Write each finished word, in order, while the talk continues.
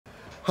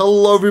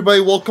Hello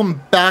everybody,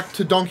 welcome back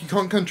to Donkey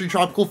Kong Country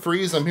Tropical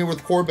Freeze. I'm here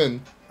with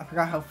Corbin. I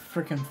forgot how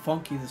freaking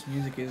funky this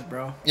music is,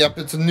 bro. Yep,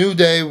 it's a new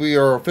day. We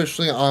are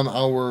officially on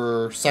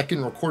our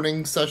second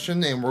recording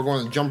session, and we're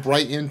going to jump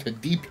right into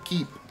Deep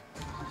Keep.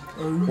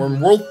 We're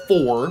in World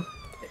 4.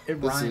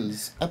 This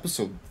is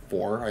episode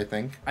 4, I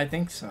think. I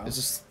think so. Is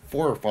this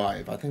 4 or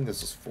 5? I think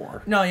this is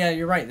 4. No, yeah,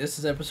 you're right. This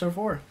is episode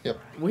 4. Yep.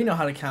 We know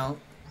how to count.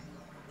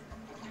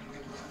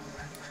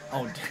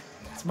 Oh,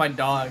 it's my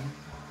dog.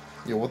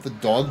 Yo, what the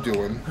dog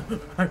doing?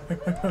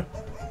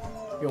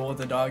 Yo, what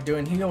the dog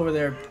doing? He over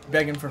there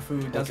begging for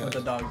food. That's what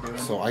the dog doing.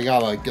 So I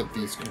gotta get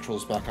these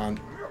controls back on.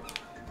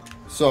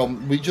 So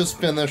we just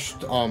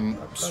finished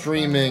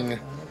streaming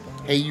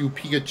Hey You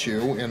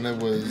Pikachu, and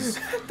it was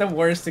the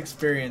worst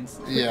experience.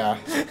 Yeah.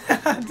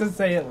 To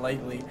say it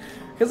lightly.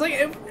 Because, like,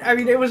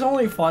 it was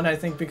only fun, I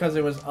think, because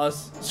it was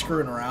us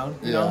screwing around,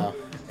 you know?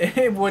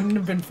 It wouldn't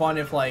have been fun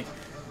if, like,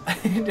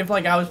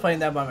 I was playing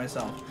that by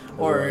myself.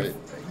 Or if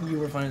you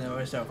were playing that by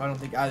yourself. I don't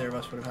think either of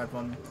us would have had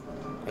fun.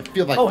 I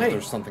feel like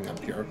there's something up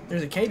here.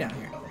 There's a K down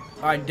here.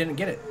 Oh, I didn't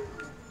get it.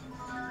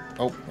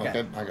 Oh,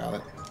 okay, I got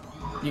it.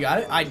 You got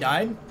it? I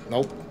died?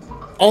 Nope.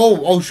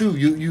 Oh, shoot,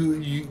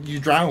 you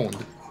drowned.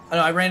 Oh,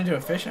 no, I ran into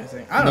a fish, I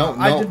think. I don't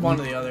know. I did one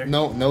or the other.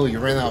 No, you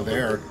ran out of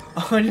air.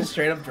 Oh, I just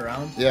straight up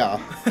drowned? Yeah.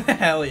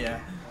 Hell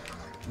yeah.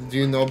 Do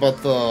you know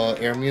about the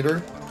air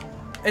meter?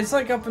 It's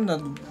like up in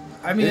the...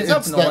 I mean, it's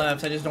up in the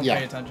left. I just don't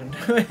pay attention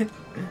to it.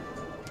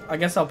 I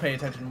guess I'll pay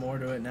attention more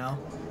to it now.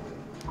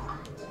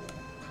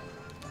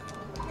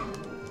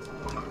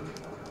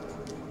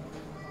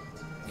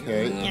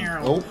 Okay.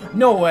 Oh.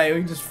 No way.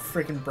 We just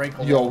freaking break a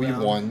wall. Yo, we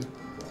won.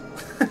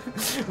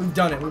 We've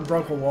done it. We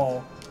broke a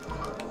wall.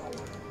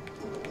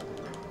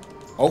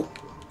 Oh.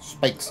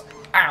 Spikes.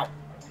 Ow.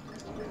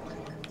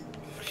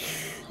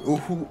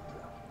 Ooh.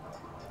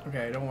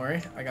 Okay, don't worry.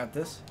 I got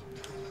this.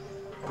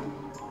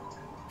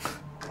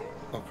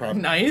 Oh, crap.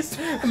 Nice.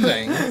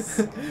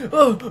 Thanks.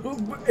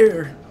 Oh,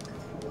 air.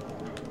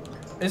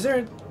 Is there...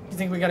 You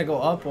think we gotta go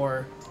up,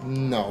 or...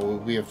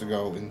 No, we have to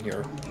go in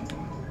here.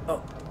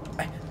 Oh.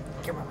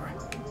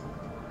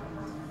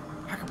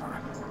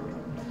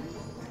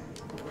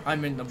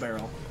 I'm in the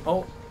barrel.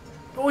 Oh.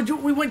 Oh,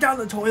 we went down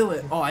the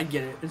toilet. Oh, I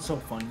get it. It's so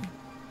funny.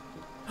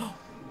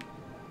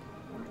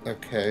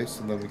 Okay,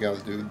 so then we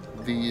gotta do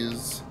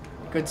these.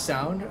 Good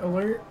sound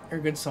alert? Or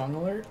good song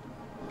alert?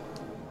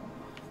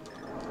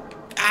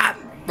 Ah!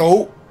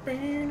 Oh!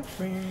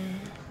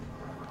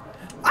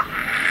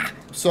 Ah!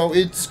 So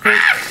it's...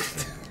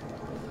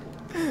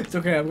 It's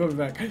okay, I'm going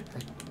back.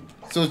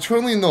 So it's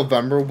currently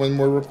November when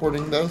we're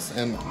recording this,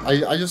 and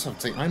I just have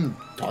to say, I'm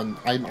done.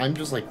 I'm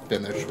just, like,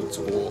 finished with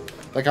school.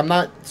 Like,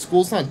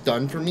 school's not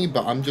done for me,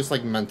 but I'm just,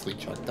 like, mentally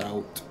checked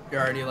out.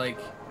 You're already, like...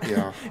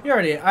 Yeah. you're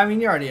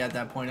already at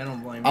that point, I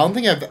don't blame you. I don't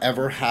think I've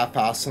ever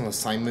half-assed an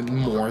assignment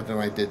more than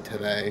I did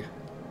today.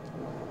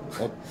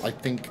 Oh, I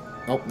think...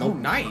 Oh, no. Oh,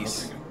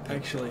 nice,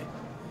 actually.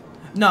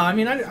 No, I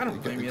mean, I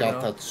don't blame you,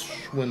 got that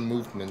Schwinn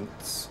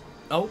movements.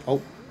 Oh.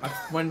 Oh. I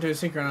went into a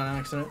secret on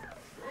accident.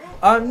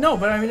 No,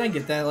 but I mean, I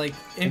get that. Like,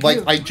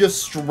 I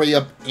just straight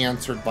up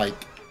answered, like,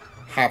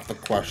 half the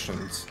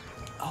questions.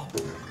 Oh.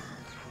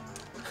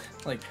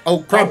 Like...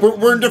 Oh, crap,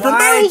 we're in different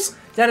barrels!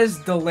 That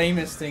is the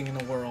lamest thing in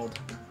the world.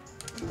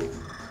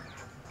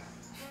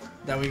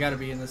 That we gotta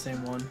be in the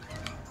same one.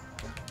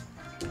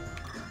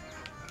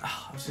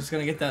 Oh, I was just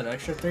gonna get that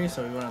extra 3,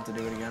 so we won't have to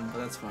do it again,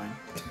 but that's fine.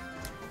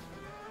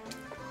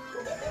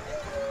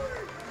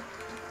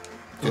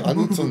 Dude, I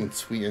need something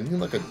sweet. I need,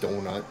 like, a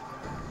donut.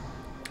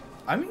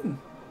 I mean...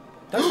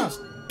 That's not...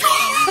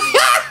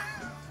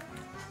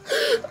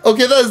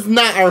 Okay, that is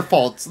not our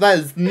fault. That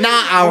is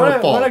not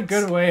our fault. What a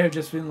good way of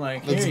just being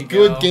like, That's here you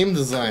good go. Game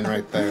design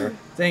right there.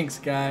 Thanks,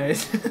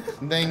 guys.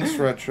 Thanks,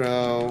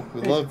 Retro.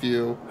 We love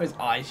you. It's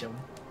awesome.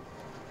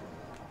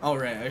 Oh,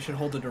 right. I should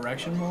hold the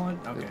direction while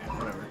okay,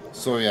 whatever.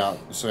 So yeah,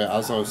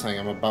 as I was saying,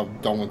 I'm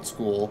about done with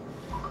school.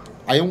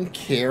 I don't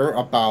care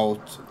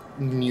about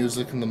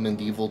music in the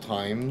medieval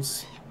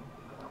times.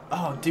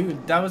 Oh,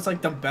 dude, that was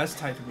like the best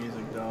type of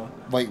music, though.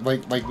 Like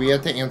we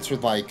had to answer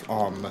like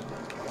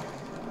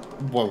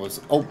what was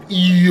it? Oh,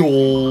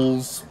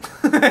 eels.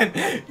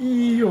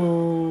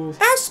 Eels.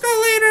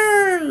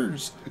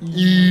 Escalators.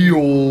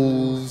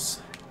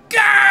 Eels.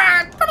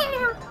 God.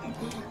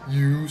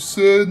 You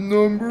said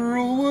number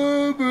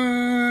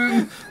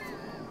 11.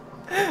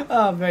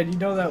 Oh man, you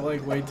know that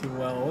like way too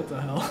well. What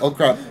the hell? Oh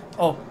crap.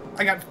 Oh,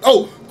 I got.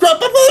 Oh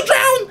crap! I'm gonna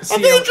drown.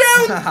 I'm gonna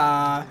drown.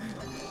 Haha.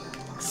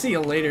 See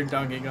you later,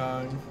 Donkey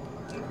Kong.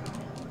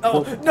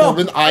 Oh no!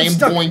 Corbin, I am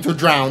going to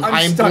drown.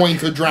 I am going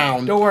to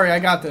drown. Don't worry, I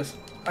got this.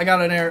 I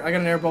got an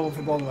air bubble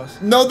for both of us.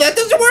 No, that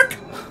doesn't work.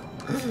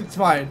 It's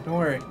fine. Don't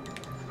worry.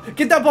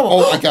 Get that bubble.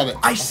 Oh, I got it.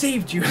 I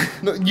saved you.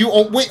 No, you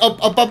wait up.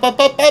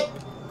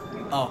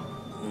 Oh.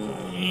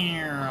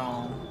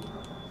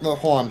 No,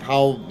 hold on.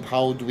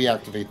 How do we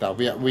activate that?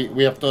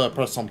 We have to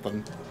press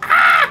something.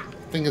 I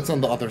think it's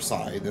on the other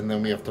side, and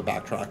then we have to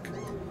backtrack.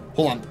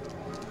 Hold on.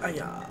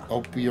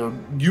 Oh,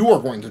 you are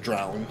going to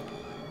drown.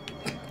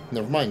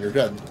 Never mind, you're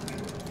dead.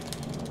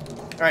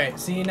 Alright,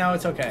 see, now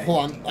it's okay.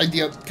 Hold on,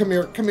 idea. Come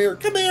here, come here,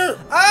 come here!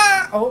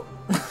 Ah! Oh!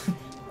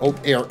 Oh,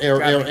 air.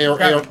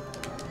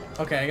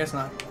 Okay, I guess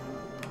not.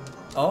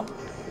 Oh?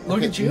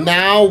 Look at you.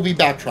 Now we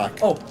backtrack.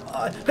 Oh.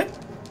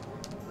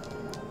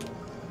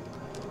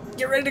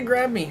 Get ready to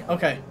grab me.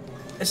 Okay.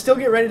 Still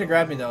get ready to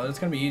grab me, though. It's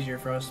going to be easier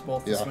for us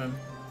both to swim.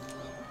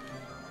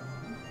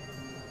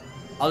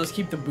 I'll just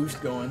keep the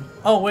boost going.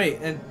 Oh, wait.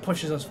 It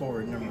pushes us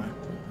forward. Never mind.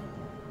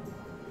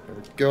 There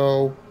we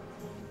go.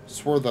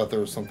 Swore that there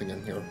was something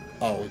in here.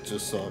 Oh, it's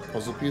just a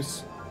puzzle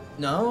piece?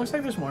 No, looks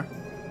like there's more.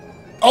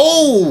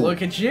 Oh!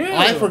 Look at you.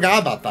 I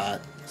forgot about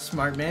that.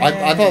 Smart man.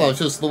 I thought that was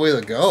just the way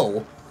to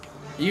go.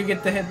 You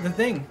get to hit the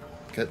thing.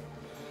 Okay.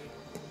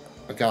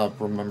 I gotta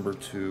remember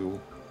to...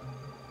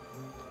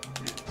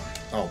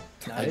 Oh,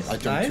 nice, I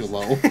jumped too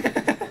low.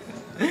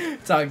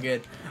 It's all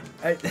good.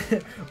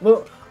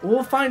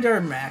 We'll find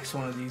our max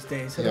one of these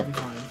days. It'll be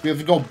fine. We have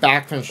to go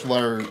back, finish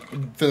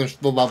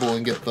the level,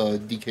 and get the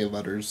DK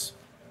letters.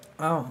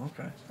 Oh,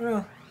 okay.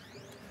 Well,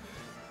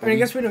 I mean, I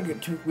guess we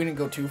didn't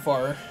go too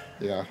far.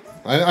 Yeah.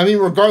 I mean,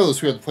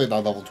 regardless, we had to play that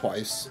level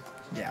twice.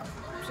 Yeah.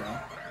 So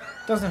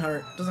doesn't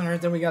hurt. Doesn't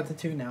hurt that we got the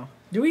 2 now.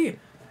 Do we?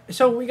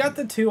 So we got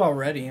the 2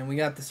 already, and we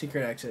got the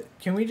secret exit.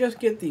 Can we just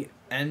get the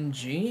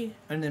NG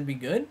and then be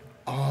good?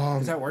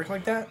 Does that work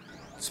like that?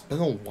 It's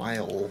been a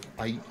while.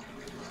 I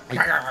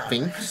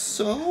think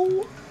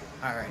so.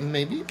 All right.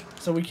 Maybe.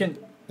 So we can.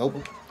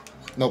 Nope.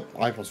 Nope.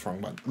 I was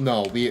wrong, but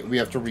no. We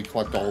have to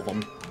recollect all of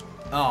them.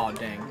 Oh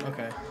dang.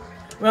 Okay.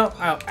 Well,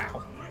 ow.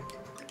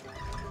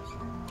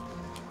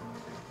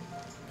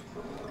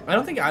 I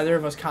don't think either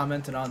of us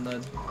commented on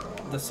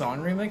the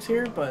song remix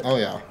here, but... Oh,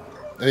 yeah.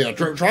 Yeah,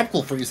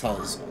 Tropical Freeze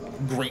has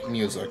great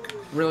music.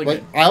 Really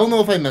good. I don't know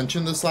if I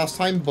mentioned this last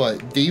time,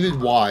 but David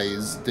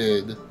Wise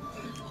did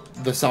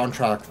the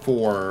soundtrack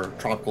for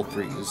Tropical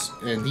Freeze.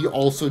 And he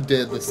also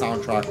did the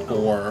soundtrack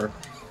for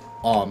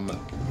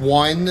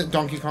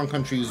Donkey Kong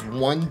Countries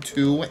 1,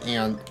 2,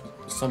 and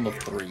some of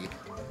 3.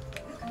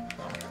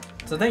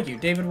 So thank you,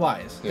 David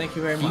Wise. Yeah. Thank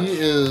you very much. He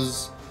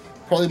is...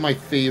 probably my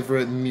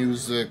favorite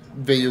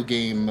video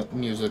game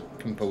music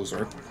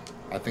composer.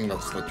 I think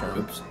that's the term.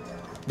 Oops.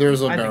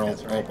 There's a barrel.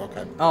 Right. Oh,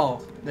 okay.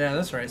 Oh, yeah,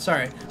 that's right.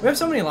 Sorry. We have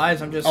so many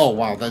lives, I'm just... Oh,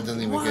 wow, that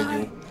didn't even get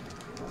you.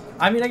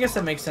 I mean, I guess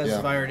that makes sense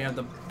if I already have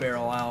the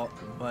barrel out,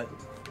 but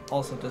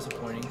also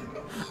disappointing.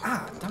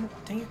 Ah,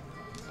 dang it.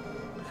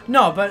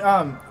 No, but,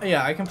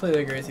 yeah, I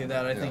completely agree with you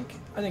that I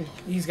think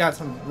he's got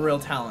some real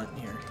talent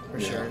here, for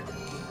sure.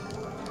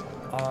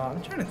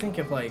 I'm trying to think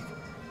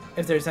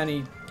if there's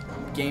any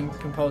game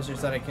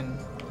composers that I can...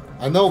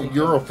 I know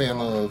you're a fan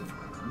of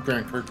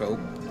Grant Kirkhope.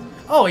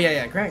 Oh,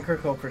 yeah, Grant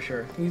Kirkhope for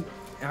sure. He's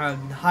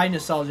high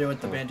nostalgia with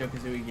the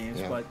Banjo-Kazooie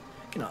games, but,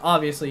 you know,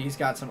 obviously he's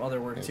got some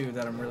other work, too,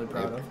 that I'm really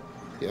proud of.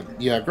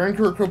 Yeah, Grant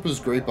Kirkhope is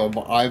great, but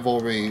I've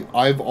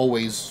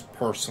always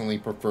personally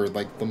preferred,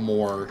 like, the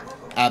more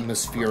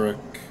atmospheric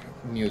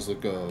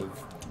music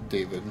of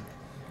David.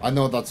 I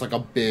know that's, like, a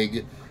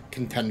big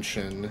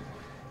contention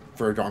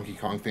for Donkey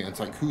Kong fans.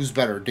 Like, who's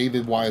better,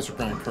 David Wise or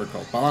Grant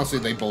Kirkhope? But honestly,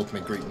 they both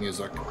make great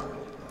music.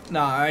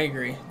 No, I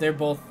agree. They're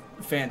both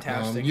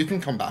fantastic. You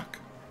can come back.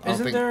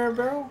 Isn't there a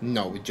barrel?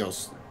 No, we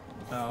just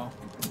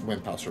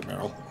went past our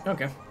barrel.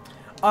 Okay.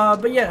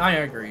 But yeah, I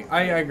agree.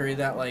 I agree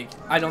that, like,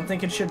 I don't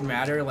think it should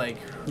matter, like,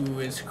 who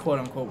is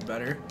quote-unquote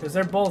better. Because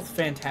they're both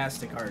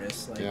fantastic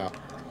artists. Like,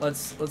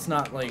 let's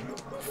not, like,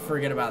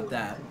 forget about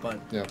that. But,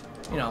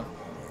 you know,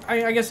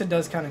 I guess it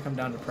does kind of come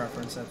down to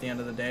preference at the end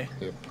of the day.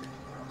 Yep.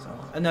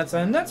 And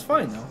that's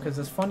fine though, because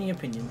it's funny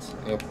opinions.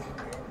 Yep.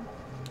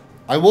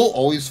 I will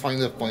always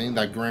find it funny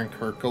that Grant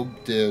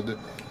Kirkhope did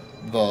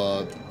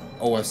the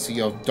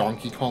OSC of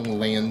Donkey Kong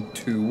Land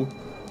 2,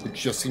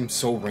 which just seems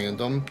so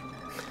random.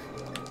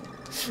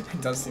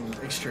 It does seem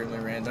extremely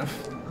random.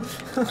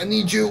 I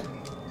need you.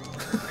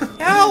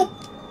 Help!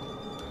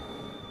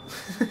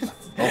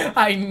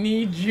 I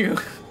need you.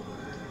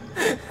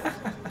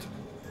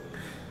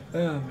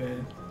 Oh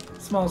man,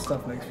 small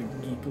stuff makes me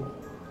giggle.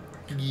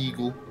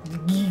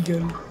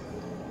 Giggle.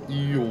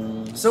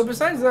 So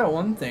besides that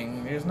one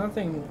thing, there's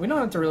nothing... We don't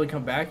have to really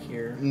come back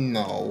here.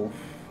 No.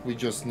 We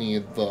just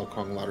need the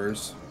Kong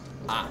letters.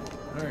 Ah.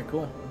 Alright,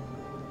 cool.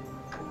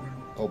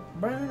 Oh.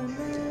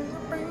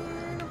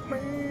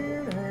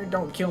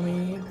 Don't kill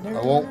me. I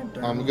won't.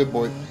 I'm a good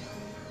boy.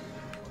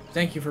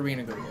 Thank you for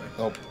being a good boy.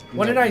 Oh.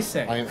 What did I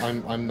say?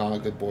 I'm not a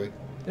good boy.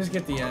 Just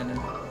get the end.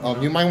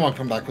 And, you might want to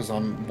come back because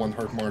I'm one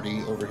heart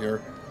Marty over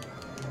here.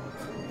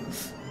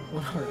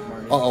 One heart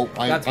Marty. Uh-oh.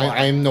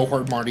 I am no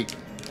heart Marty.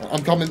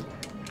 I'm coming.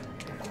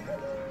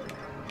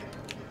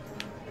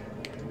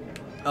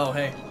 Oh,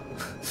 hey.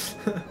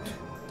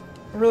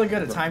 I'm really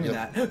good at timing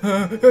that.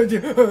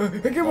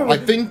 I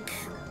think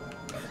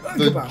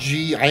the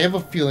G... I have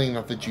a feeling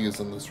that the G is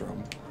in this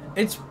room.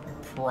 It's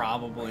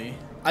probably...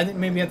 I think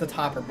maybe at the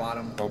top or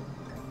bottom. Oh.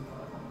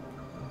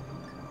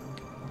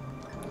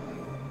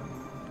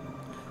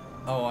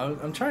 Oh,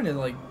 I'm trying to,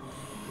 like,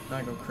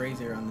 not go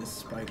crazy around these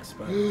spikes,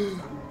 but...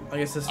 I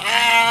guess this...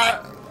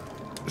 Ah!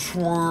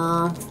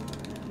 Swerve.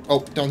 Oh,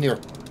 down here.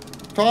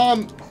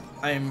 Come!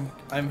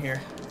 I'm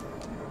here.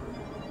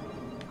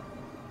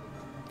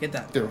 Get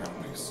that. There we go.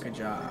 Nice. Good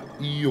job.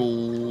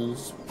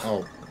 Eels.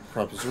 Oh,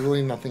 crap. Is there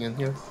really nothing in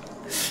here?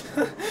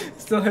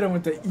 Still hit him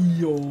with the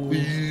eels.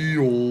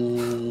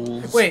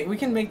 Eels. Wait, we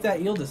can make that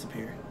eel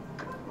disappear.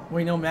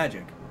 We know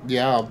magic.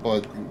 Yeah,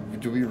 but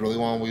do we really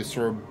want to waste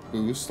our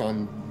boost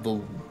on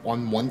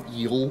one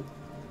eel?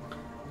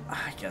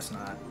 I guess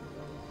not.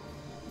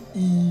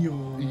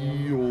 Eels.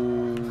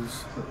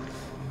 Eels.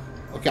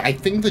 Okay, I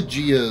think the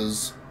G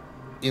is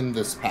in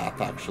this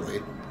path,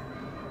 actually.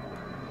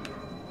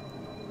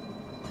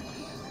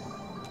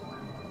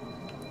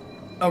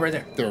 Oh, right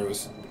there. There it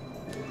is.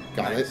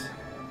 Got Nice. it.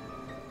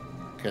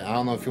 Okay, I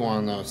don't know if you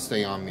want to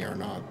stay on me or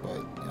not,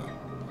 but yeah.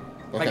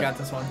 Okay. I got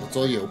this one. It's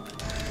all you.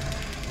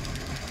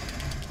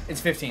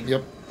 It's 15.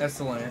 Yep. That's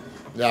the limit.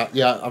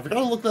 Yeah, I forgot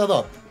to look that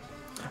up.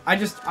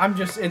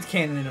 It's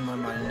canon in my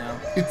mind now.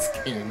 It's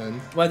canon.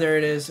 Whether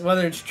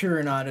it's true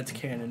or not, it's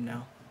canon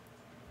now.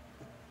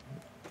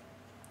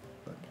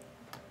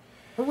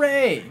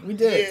 Hooray! We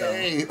did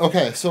it, though.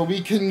 Okay, so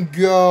we can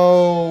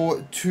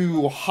go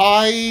to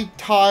High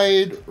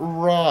Tide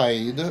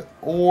Ride,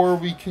 or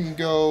we can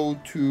go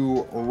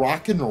to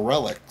Rockin'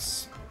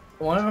 Relics.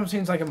 One of them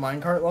seems like a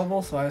minecart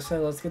level, so I say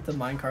let's get the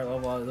minecart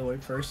level out of the way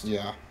first.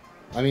 Yeah.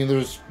 I mean,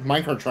 there's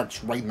minecart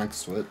tracks right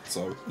next to it,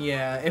 so...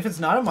 Yeah, if it's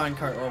not a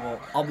minecart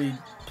level, I'll be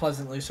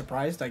pleasantly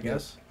surprised, I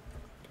guess. Yep.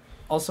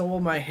 Also,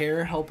 will my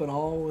hair help at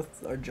all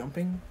with our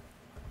jumping?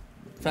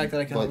 The fact that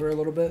I can hover a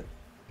little bit?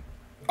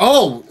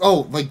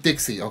 Oh, like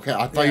Dixie. Okay,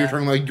 I thought you were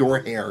talking about your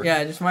hair.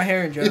 Yeah, just my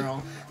hair in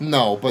general.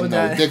 No, but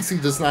no, Dixie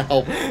does not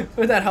help.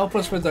 Would that help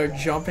us with our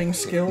jumping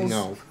skills?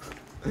 No.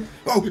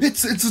 Oh,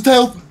 it's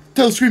the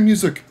tail scream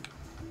music.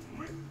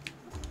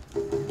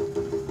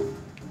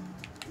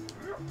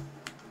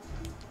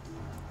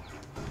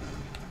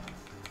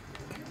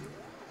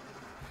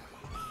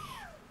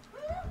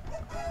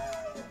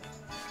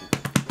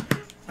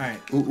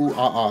 Alright. Ooh,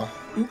 ah, ah.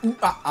 Ooh,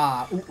 ah,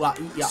 ah. Ooh, ah,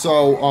 yeah.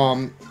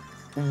 So,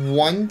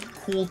 one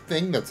cool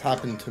thing that's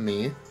happened to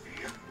me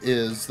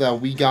is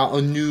that we got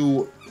a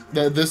new...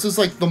 This is,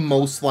 like, the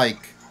most,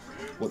 like...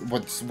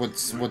 What's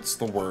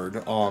the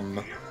word?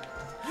 Oh.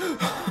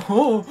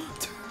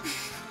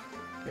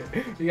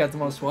 You got the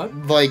most what?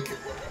 Like,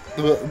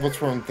 what's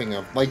the wrong thing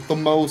of? Like, the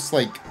most,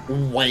 like,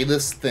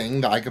 whitest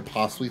thing that I could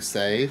possibly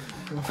say.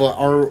 But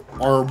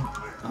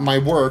my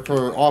work,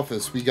 or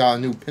office, we got a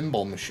new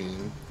pinball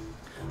machine.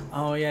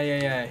 Oh,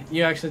 yeah.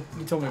 You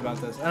told me about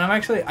this. And I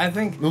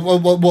think... Well,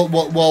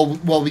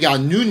 we got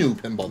a new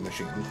pinball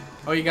machine.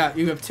 Oh, you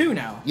have two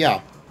now? Yeah.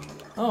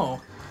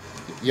 Oh.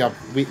 Yeah,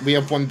 we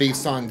have one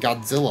based on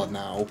Godzilla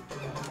now.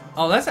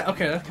 Oh, that's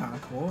kind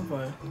of cool,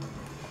 but...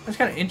 That's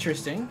kind of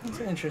interesting.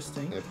 That's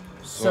interesting. Yep.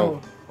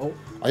 So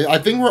I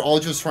think we're all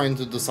just trying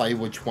to decide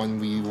which one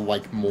we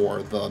like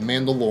more, the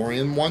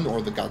Mandalorian one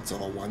or the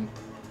Godzilla one.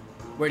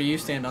 Where do you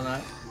stand on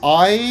that?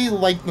 I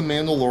like the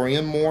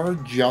Mandalorian more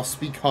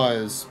just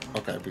because...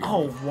 Okay.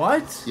 Oh,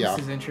 what? Yeah.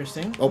 This is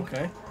interesting. Oh,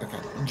 okay.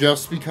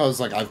 Just because,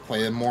 like, I've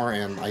played it more,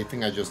 and I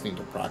think I just need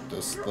to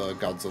practice the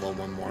Godzilla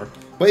one more.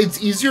 But it's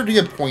easier to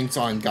get points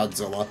on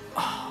Godzilla.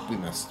 We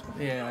missed.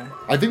 Yeah.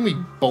 I think we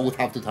both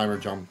have to timer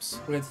jumps.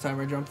 We have to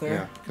timer jump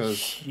there? Yeah,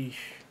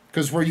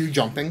 because were you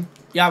jumping?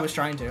 Yeah, I was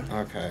trying to.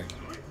 Okay.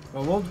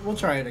 Well, we'll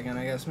try it again,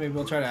 I guess. Maybe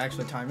we'll try to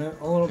actually time it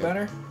a little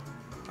better.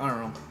 I don't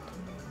know.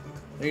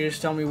 You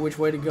just tell me which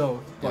way to go.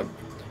 But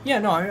yeah,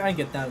 no, I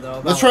get that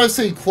though. Let's try to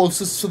stay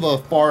closest to the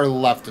far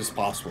left as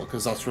possible,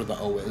 because that's where the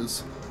O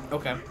is.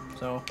 Okay,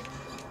 so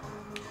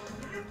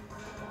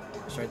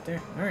it's right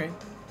there. All right.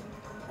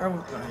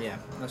 Yeah,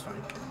 that's fine.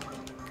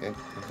 Okay,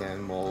 and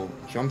then we'll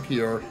jump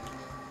here,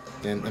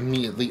 then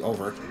immediately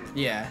over.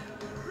 Yeah.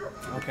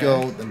 Okay.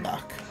 Go, then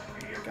back.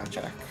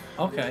 Gotcha. Back.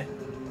 Okay.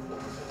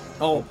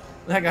 Oh,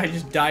 that guy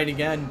just died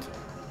again.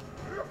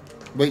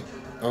 Wait.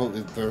 Oh,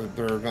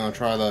 they're gonna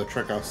try to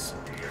trick us.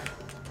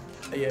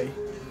 Yeah.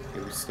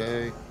 Here we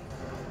stay.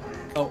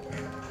 Oh,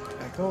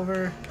 back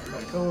over,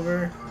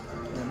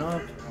 then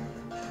up,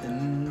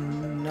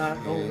 then not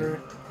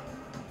over.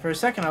 For a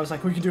second, I was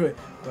like, we could do it,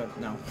 but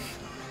no.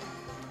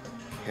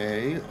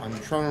 Okay, I'm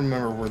trying to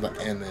remember where the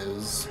N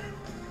is.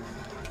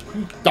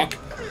 Duck!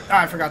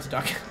 Ah, I forgot to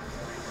duck.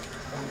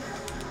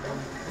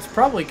 It's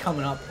probably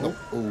coming up. Nope.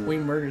 Oh, we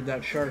murdered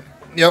that shark.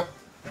 Yep.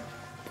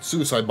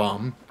 Suicide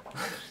bomb.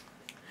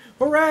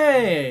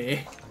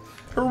 Hooray!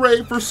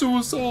 Hooray for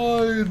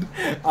suicide!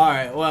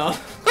 Alright, well.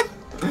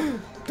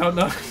 Don't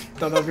know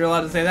if you're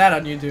allowed to say that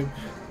on YouTube.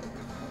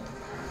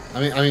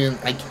 I mean,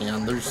 I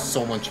can. There's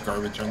so much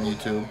garbage on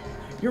YouTube.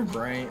 You're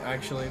right,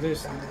 actually.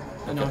 There's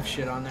enough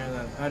shit on there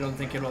that I don't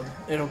think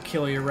it'll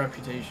kill your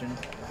reputation.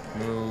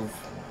 Move.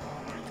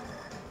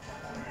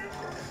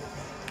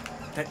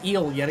 That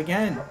eel yet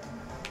again.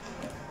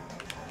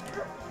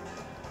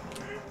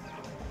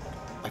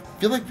 I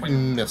feel like we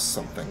missed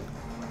something.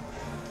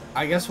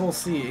 I guess we'll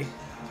see.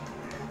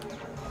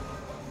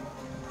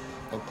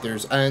 Oh,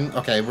 there's N.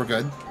 Okay, we're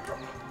good.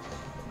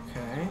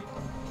 Okay.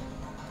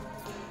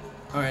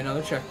 Alright,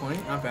 another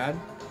checkpoint. Not bad.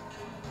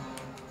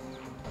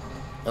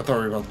 I thought we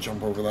were about to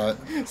jump over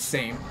that.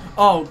 Same.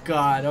 Oh,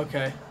 God.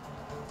 Okay.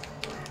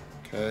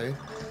 Okay.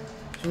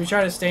 Should we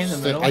try to stay in the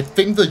middle? I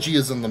think the G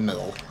is in the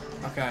middle.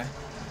 Okay.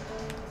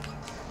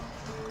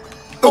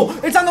 Oh,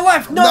 it's on the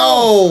left! No!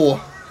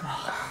 No!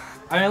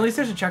 I mean, at least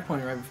there's a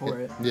checkpoint right before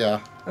it.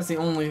 Yeah. That's the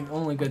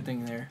only good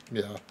thing there.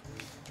 Yeah.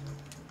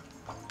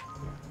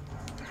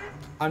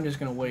 I'm just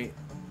gonna wait.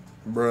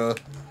 Bruh.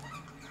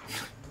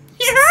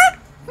 Yeah!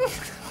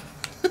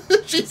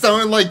 She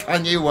sounded like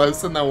Kanye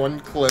West in that one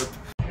clip.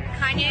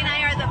 Kanye and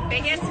I are the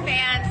biggest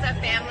fans of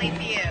Family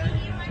Feud.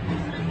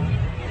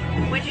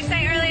 What'd you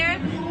say earlier?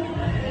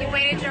 You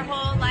waited your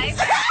whole life?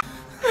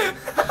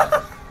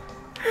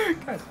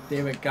 God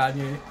damn it,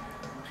 Kanye.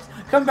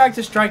 Come back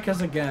to strike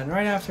us again,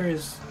 right after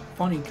his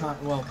funny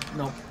well,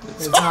 no.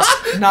 It's not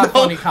No.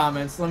 funny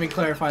comments. Let me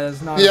clarify,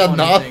 that's not Yeah, a funny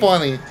not thing.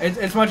 funny.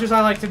 As much as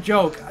I like to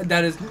joke,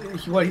 that is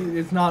what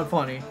it's not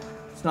funny.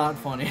 It's not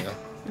funny. Yeah.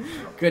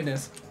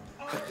 Goodness.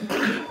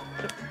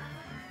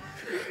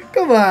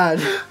 Come on.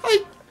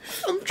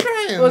 I'm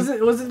trying. Was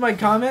it my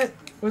comment?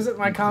 Was it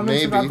my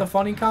comments Maybe. about the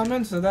funny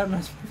comments? Or that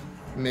must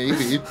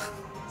Maybe.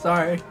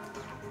 Sorry.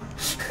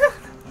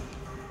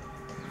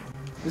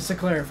 Just to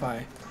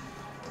clarify.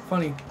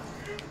 Funny.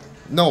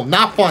 No,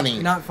 not funny.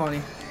 Not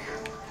funny.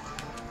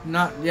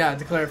 Not, yeah,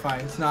 to clarify,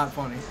 it's not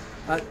funny.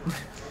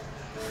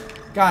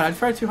 God, I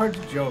try too hard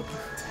to joke.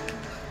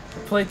 I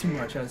play too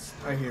much, as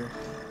I hear.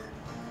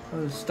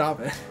 Oh, stop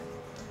it.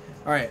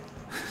 Alright.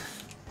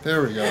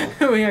 There we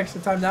go. We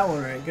actually timed that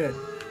one right, good.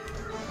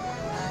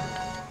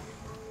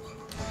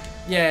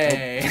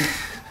 Yay.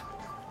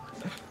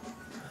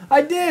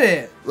 I did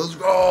it! Let's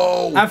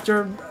go!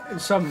 After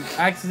some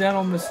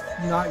accidental,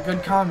 not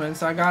good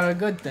comments, I got a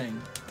good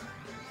thing.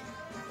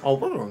 Oh,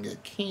 we're gonna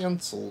get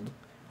canceled.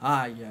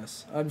 Ah,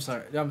 yes. I'm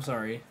sorry. I'm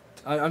sorry.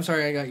 I'm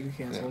sorry I got you Yeah.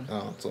 canceled.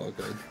 Oh, it's all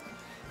good.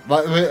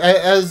 But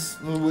as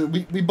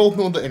we both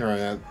know the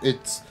internet,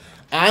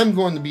 I'm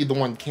going to be the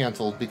one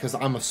canceled because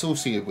I'm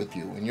associated with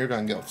you, and you're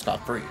gonna go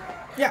scot-free.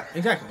 Yeah,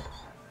 exactly.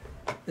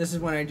 This is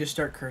when I just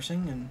start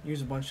cursing and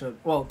use a bunch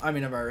of... Well, I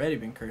mean, I've already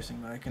been cursing,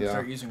 but I can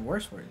start using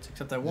worse words,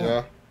 except I won't.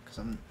 Yeah. Because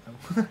I'm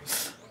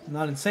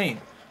not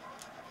insane.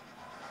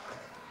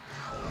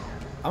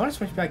 I want to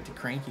switch back to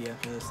Cranky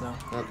after this, though.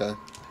 Okay.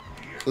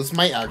 This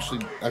might actually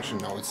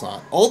no, it's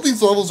not. All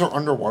these levels are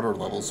underwater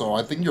levels, so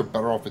I think you're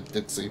better off with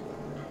Dixie.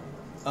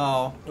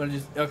 Oh,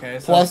 okay.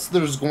 So Plus,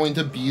 there's going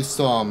to be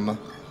some...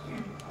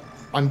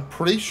 I'm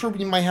pretty sure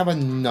we might have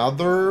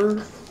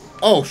another...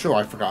 Oh, sure,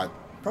 I forgot.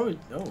 probably...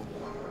 Oh.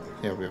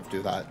 Yeah, we have to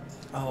do that.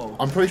 Oh.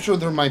 I'm pretty sure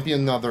there might be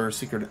another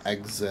secret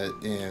exit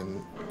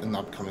in an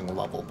upcoming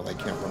level, but I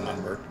can't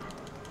remember.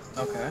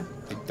 Okay.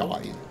 I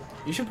died.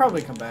 You should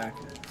probably come back.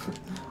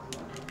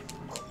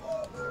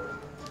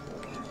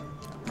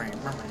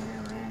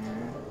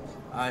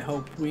 I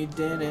hope we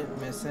didn't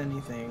miss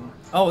anything.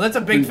 Oh, that's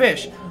a big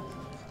fish.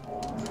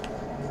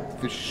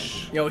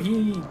 Fish. Yo,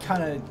 he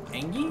kind of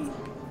angy?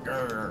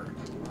 Grr.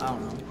 I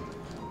don't know.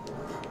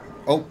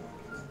 Oh.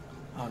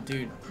 Oh,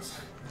 dude.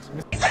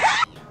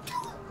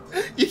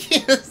 You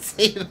can't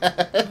say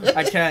that.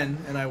 I can,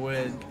 and I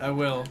would. I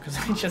will, because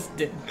I just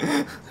did.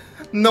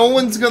 No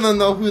one's gonna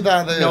know who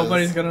that is.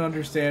 Nobody's gonna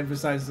understand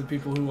besides the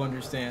people who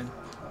understand.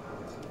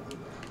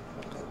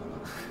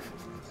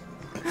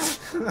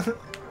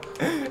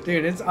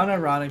 Dude, it's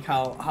unironic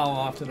how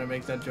often I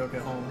make that joke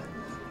at home.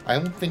 I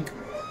don't think...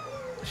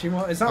 She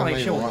won't. It's not like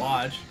she'll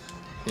watch.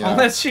 Yeah.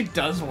 Unless she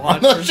does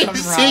watch for Unless she some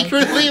reason.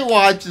 secretly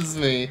watches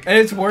me. And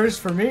it's worse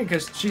for me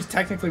because she's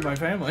technically my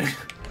family.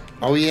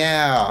 Oh,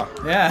 yeah.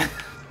 Yeah.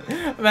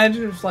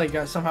 Imagine if like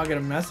I somehow get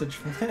a message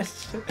from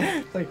this.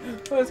 Like,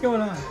 what's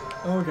going on?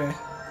 Oh, okay.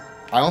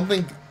 I don't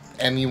think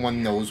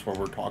anyone knows what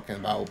we're talking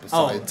about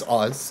besides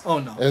us. Oh,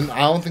 no. And I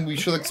don't think we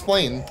should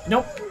explain.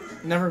 Nope.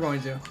 Never going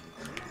to.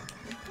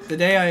 The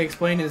day I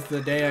explain is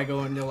the day I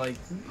go into like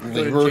go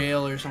Labor? to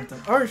jail or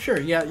something. Or sure,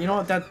 yeah, you know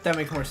what? That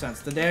makes more sense.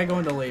 The day I go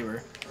into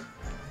labor.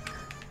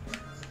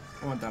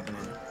 I want that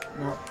banana.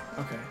 No.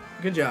 Okay.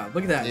 Good job.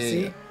 Look at that. Yeah.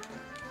 See?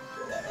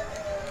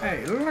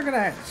 Hey, look at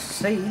that.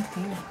 See?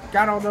 He's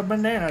got all the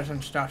bananas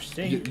and stuff.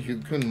 See? You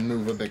couldn't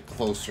move a bit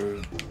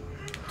closer.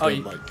 Oh,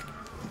 you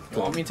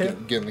want me to?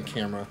 Get in the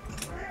camera.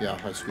 Yeah,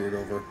 I screwed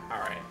over.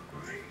 Alright.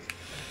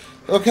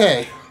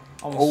 Okay.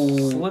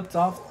 Almost slipped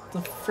off the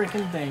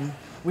freaking thing.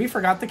 We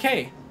forgot the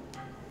K.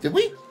 Did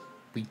we?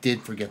 We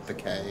did forget the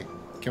K.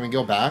 Can we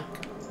go back?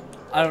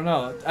 I don't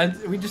know.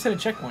 We just hit a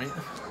checkpoint.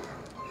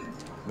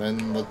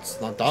 Then let's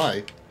not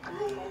die.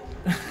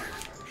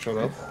 Shut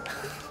up.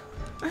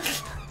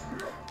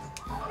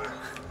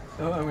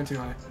 Oh, I went too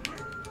high.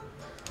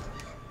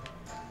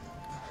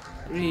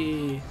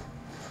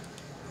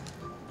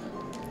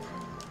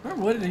 Where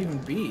would it even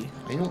be?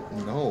 I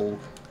don't know.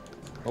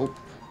 Oh.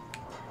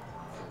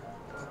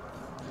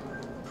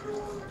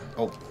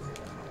 Oh.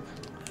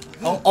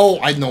 Oh,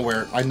 I know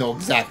where. I know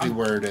exactly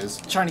where it is.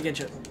 Trying to get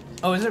you.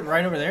 Oh, is it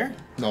right over there?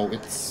 No,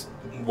 it's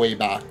way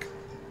back.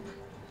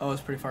 Oh,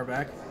 it's pretty far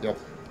back. Yep.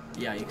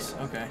 Yikes.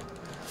 Okay.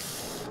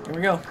 Here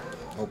we go.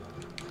 Oh.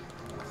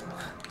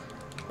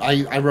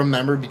 I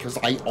remember because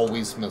I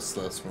always miss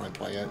this when I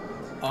play it.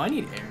 Oh, I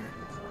need air.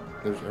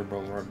 There's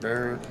airboat right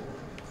there.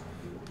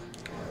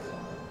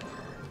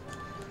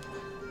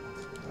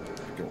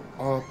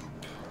 Go up.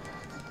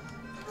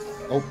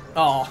 Oh.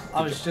 Oh,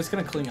 I was just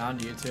gonna cling on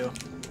to you too.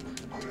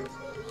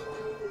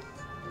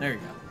 There you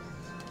go.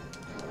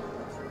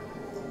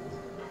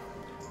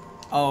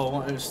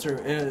 Oh, it was through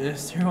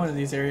one of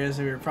these areas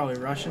that we were probably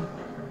rushing.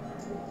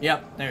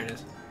 Yep, there it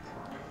is.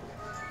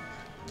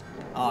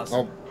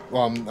 Awesome.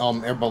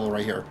 Oh, air bubble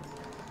right here.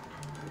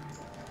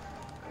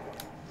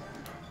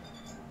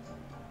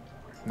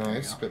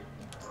 Nice, good.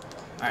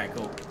 Alright,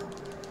 cool.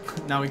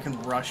 Now we can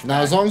rush Now,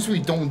 back. as long as we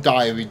don't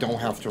die, we don't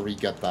have to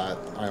re-get that,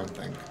 I don't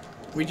think.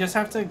 We just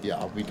have to...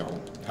 Yeah, we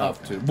don't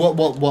have to.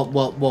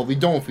 Well, we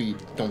don't if we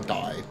don't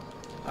die.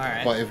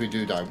 Alright. But if we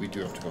do die, we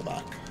do have to go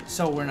back.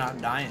 So we're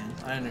not dying.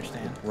 I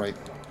understand. Right.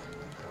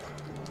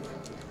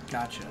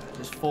 Gotcha.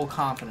 Just full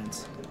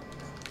confidence.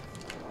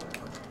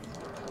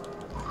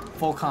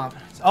 Full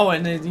confidence. Oh,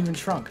 and it even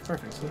shrunk.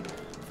 Perfect. See?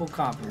 Full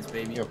confidence,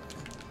 baby. Yep.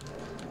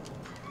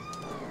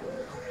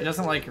 It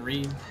doesn't, like,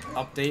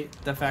 re-update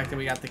the fact that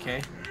we got the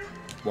K?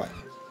 What?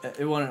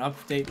 It won't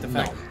update the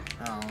fact...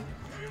 No. Oh.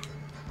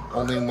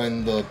 Only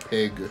when the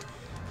pig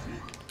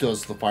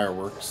does the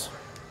fireworks.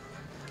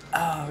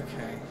 Oh,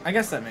 okay. I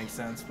guess that makes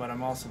sense, but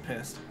I'm also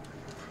pissed.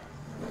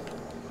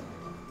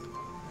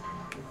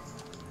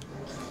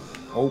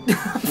 Oh.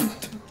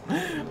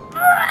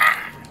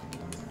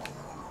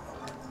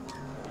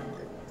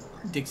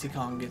 Dixie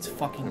Kong gets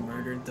fucking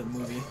murdered, the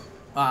movie.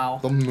 Wow.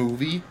 The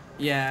movie?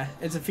 Yeah,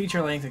 it's a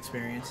feature-length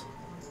experience.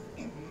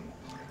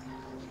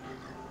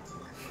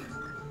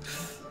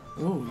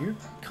 Ooh, you're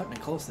cutting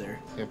it close there.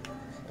 Yep.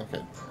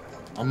 Okay.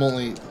 I'm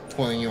only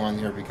putting you on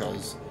here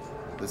because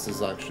this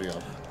is actually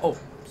a... Oh.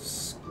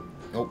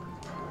 Nope.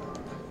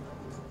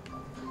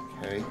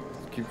 Okay.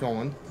 Keep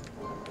going.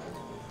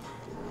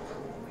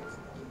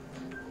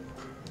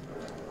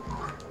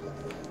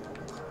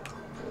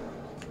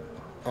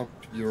 Up,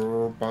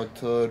 you're about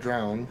to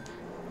drown.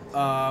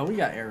 We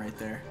got air right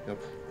there. Yep.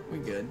 We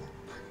good.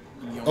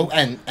 Yonk. Oh,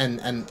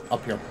 and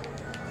up here.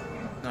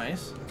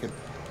 Nice. Okay.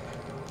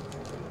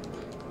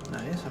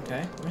 Nice,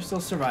 okay. We're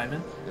still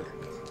surviving. Yep.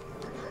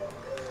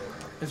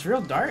 It's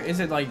real dark. Is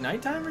it like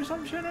nighttime or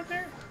some shit up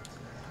there?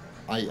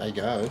 I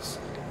guess.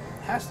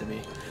 Has to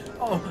be.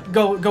 Oh,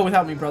 go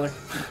without me, brother.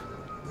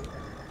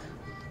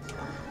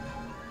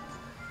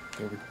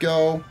 There we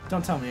go.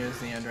 Don't tell me it was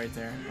the end right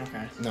there.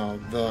 Okay. No,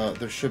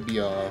 there should be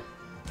a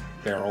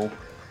barrel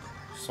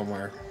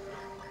somewhere.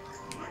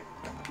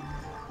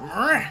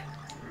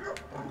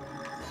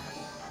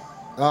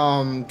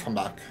 Come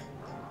back.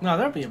 No,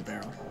 there'll be a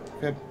barrel.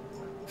 Okay.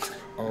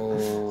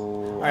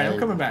 Oh. Alright, I'm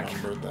coming back.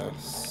 Remember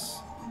this.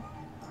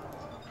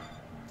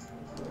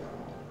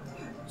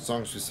 As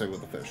long as we stay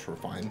with the fish, we're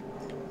fine.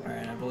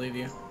 Alright, I believe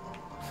you.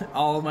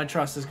 All of my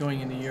trust is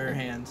going into your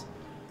hands.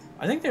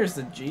 I think there's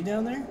the G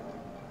down there.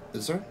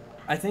 Is there?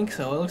 I think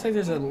so. It looks like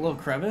there's a little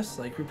crevice.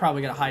 Like, we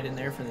probably gotta hide in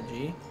there for the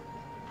G.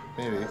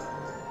 Maybe.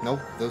 Nope,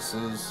 this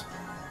is...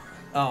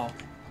 Oh,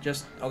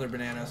 just other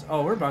bananas.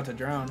 Oh, we're about to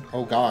drown.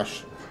 Oh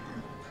gosh.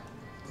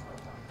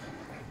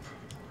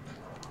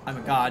 I'm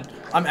a god.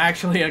 I'm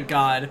actually a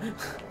god.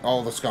 Oh,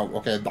 let's go.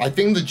 Okay, I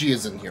think the G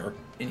is in here.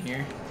 In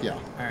here? Yeah.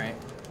 Alright.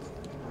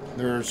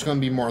 There's gonna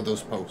be more of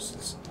those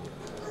posts.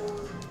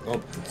 Oh,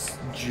 it's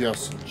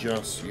just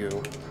you.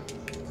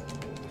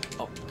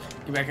 Oh,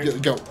 get back here.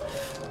 Go.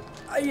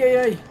 Ay, ay,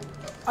 ay.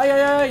 Ay,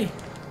 ay, ay.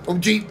 Oh,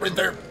 G, right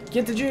there.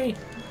 Get the G.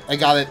 I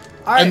got it.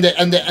 All right.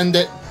 End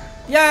it.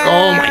 Yay!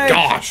 Oh my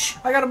gosh.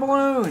 I got a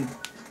balloon.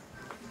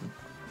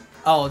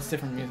 Oh, it's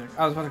different music.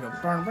 I was about to go.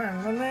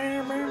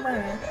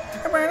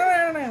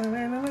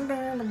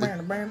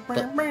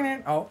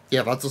 Oh.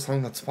 Yeah, that's the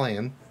song that's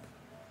playing.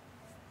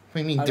 What do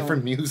you mean,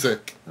 different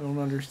music? I don't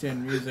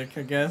understand music,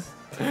 I guess.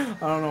 I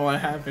don't know what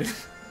happened.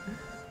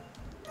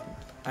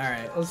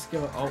 Alright, let's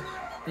go. Oh,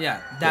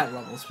 yeah, that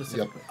level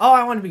specifically. Yep. Oh,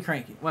 I want to be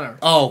cranky. Whatever.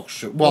 Oh,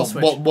 shit. Well,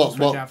 We'll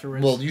switch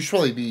afterwards. well, you should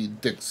probably be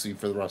Dixie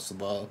for the rest of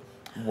the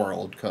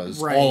world,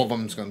 because Right. all of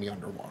them's going to be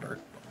underwater.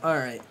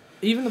 Alright.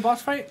 Even the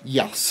boss fight?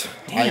 Yes.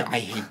 Damn.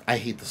 I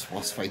hate this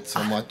boss fight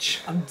so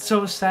much. I'm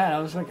so sad. I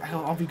was like,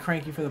 I'll be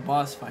cranky for the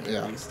boss fight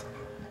Yeah. at least.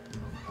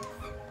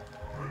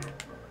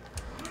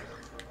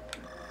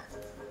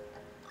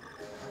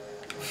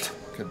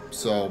 Okay,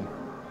 so,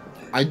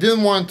 I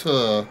didn't want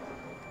to...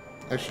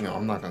 Actually, no,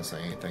 I'm not going to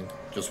say anything.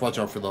 Just watch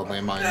out for the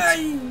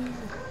landmines.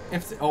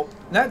 Oh,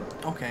 that...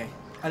 Okay.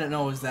 I didn't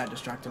know it was that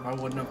destructive. I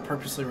wouldn't have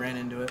purposely ran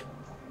into it.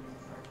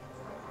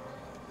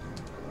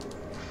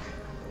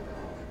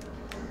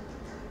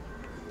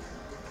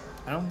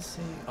 I don't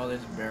see... Oh,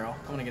 there's a barrel.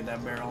 I want to get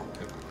that barrel.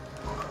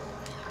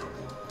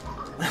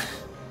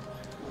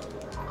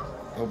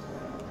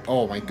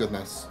 Oh my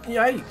goodness.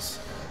 Yikes.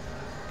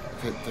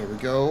 Okay, there we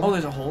go. Oh,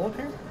 there's a hole up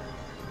here?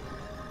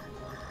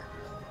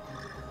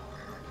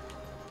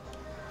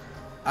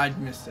 I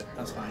missed it.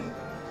 That's fine.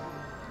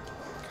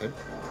 Okay.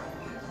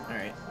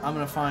 Alright, I'm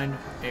gonna find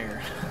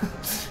air.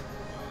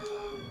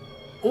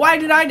 Why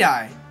did I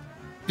die?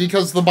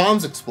 Because the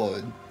bombs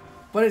exploded.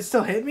 But it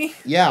still hit me?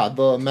 Yeah,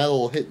 the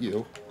metal hit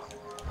you.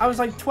 I was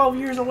like 12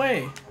 years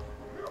away.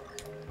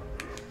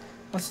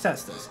 Let's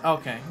test this.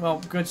 Okay,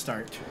 well, good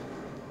start.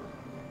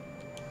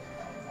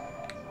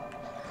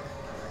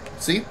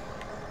 See?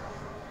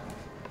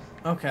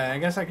 Okay, I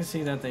guess I can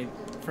see that they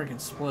freaking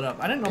split up.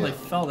 I didn't know they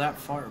fell that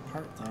far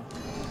apart, though.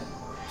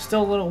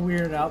 Still a little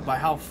weirded out by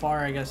how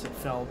far I guess it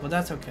fell, but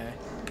that's okay.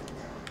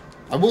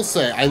 I will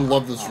say, I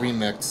love this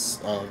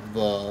remix of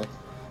the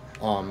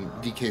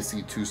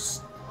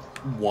DKC2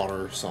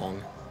 water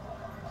song.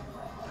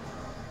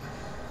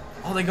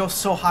 Oh, they go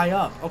so high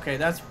up. Okay,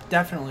 that's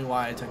definitely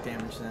why I took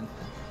damage then.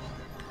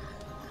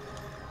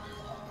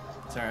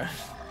 Sorry.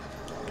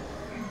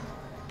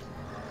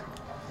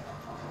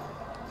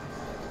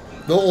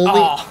 They'll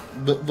only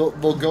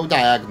they'll go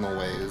diagonal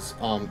ways.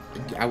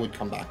 I would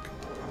come back.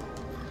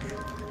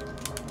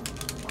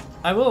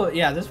 I will.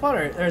 Yeah, this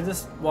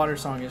water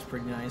song is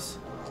pretty nice.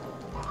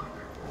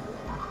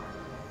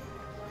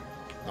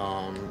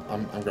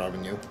 I'm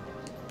grabbing you.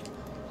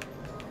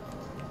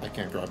 I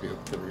can't grab you.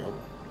 There we go.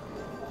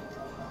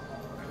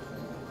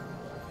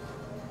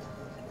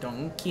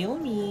 Don't kill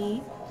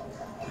me.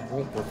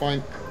 Oh, we're fine.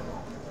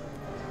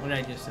 What did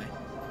I just say?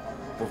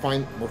 We're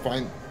fine. We're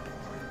fine.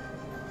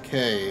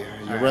 Okay, you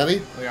right.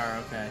 ready? We are,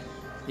 okay.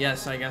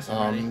 Yes, I guess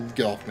I'm ready.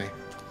 Get off me.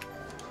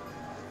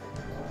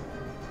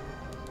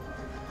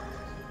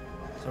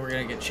 So we're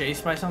gonna get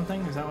chased by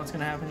something? Is that what's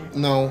gonna happen here?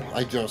 No,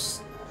 I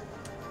just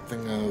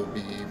think it would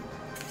be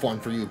fun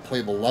for you to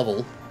play the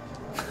level.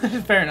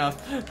 Fair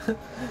enough.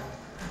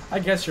 I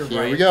guess you're right.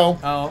 Here we go.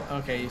 Oh,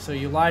 okay. So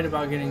you lied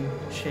about getting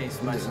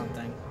chased by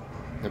something.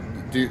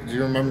 Do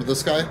you remember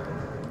this guy?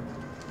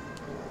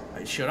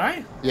 Should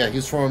I? Yeah,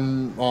 he's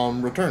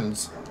from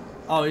Returns.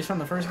 Oh, he's from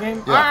the first game?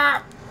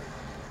 Yeah. Ah!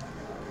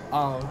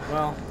 Oh,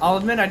 well, I'll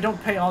admit I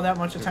don't pay all that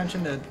much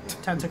attention to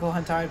tentacle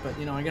hentai, but,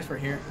 you know, I guess we're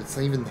here. It's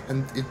not even...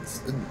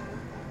 It's...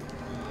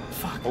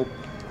 Fuck. Oh.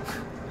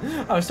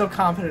 I was so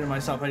confident in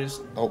myself, I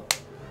just, Oh.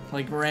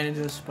 like, ran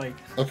into a spike.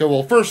 Okay,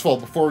 well, first of all,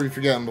 before we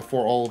forget and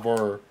before all of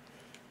our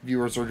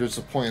viewers are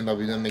disappointed that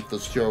we didn't make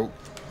this joke...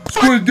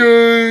 Squid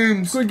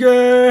Games! Squid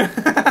Game!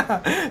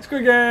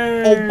 Squid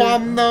Game!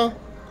 Obama!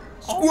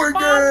 Squid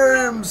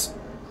Games!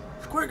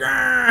 Squid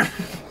Game!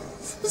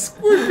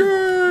 Squid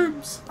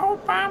Games!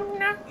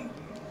 Obama!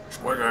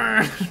 Squid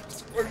Game!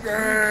 Squid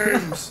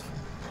Games!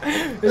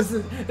 This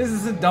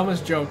is the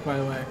dumbest joke, by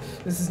the way.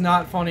 This is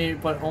not funny,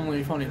 but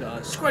only funny to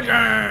us. Squid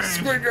Game!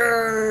 Squid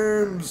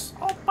Games!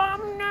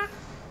 Obama!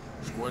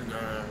 Squid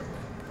Game!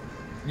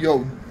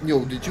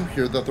 Yo, did you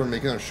hear that they're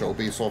making a show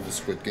based off of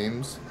Squid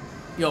Games?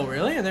 Yo,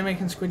 really? Are they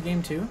making Squid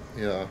Game 2?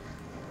 Yeah.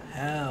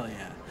 Hell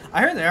yeah.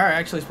 I heard they are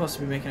actually supposed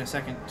to be making a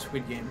second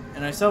Squid Game,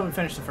 and I still haven't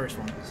finished the first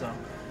one, so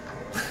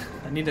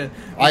I need to...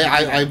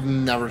 I've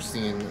never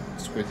seen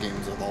Squid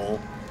Games at all.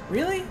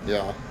 Really?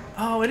 Yeah.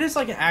 Oh, it is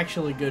like an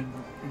actually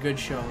good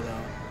show,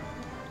 though.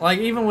 Like,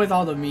 even with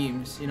all the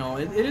memes, you know,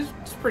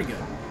 it's pretty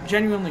good.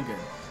 Genuinely good.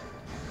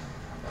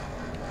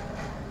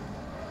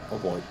 Oh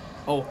boy.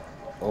 Oh.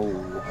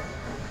 Oh.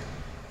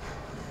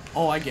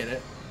 Oh, I get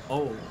it.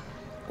 Oh.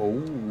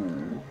 Oh.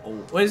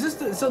 Oh. Wait, is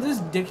this so this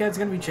dickhead's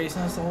gonna be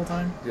chasing us the whole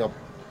time? Yep.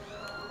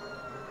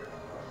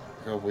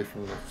 Go away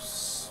from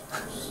this.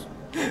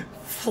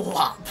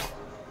 Flop.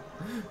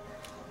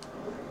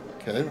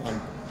 Okay,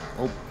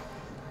 Oh.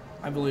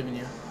 I believe in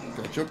you.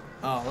 Gotcha.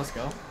 Oh, let's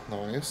go.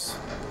 Nice.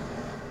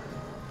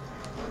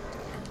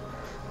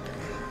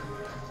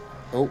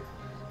 Oh.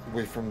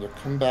 Wait for him to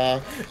come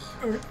back.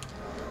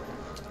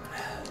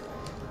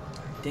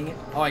 Dang it.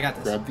 Oh, I got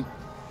this. Grab the...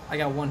 I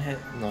got one hit.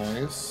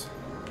 Nice.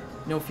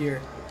 No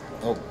fear.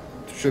 Oh.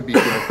 Should be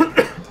good.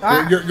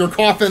 Ah! You're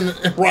coughing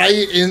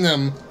right in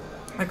them.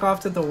 I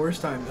coughed at the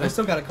worst time. I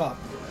still got a cough.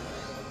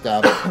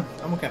 Got it.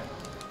 I'm okay.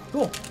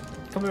 Cool.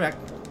 Coming back.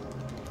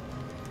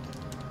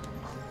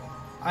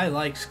 I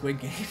like Squid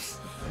Games.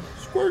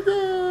 Squid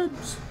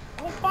Games!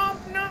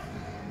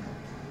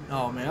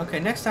 Oh man, okay,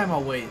 next time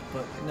I'll wait,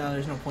 but no,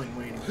 there's no point in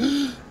waiting.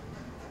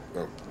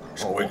 Oh.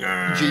 Squid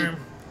Game! Gee.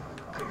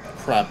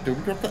 Crap, did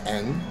we get the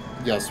end?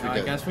 Yes, we did.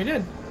 I guess we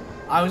did.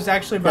 I was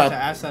actually about to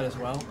ask that as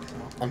well. So.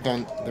 I'm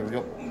done. There we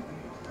go.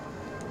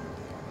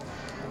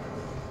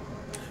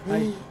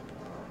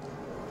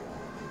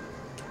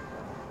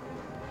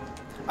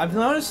 I've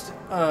noticed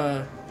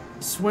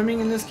swimming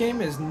in this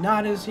game is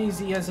not as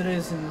easy as it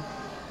is in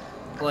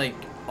like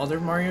other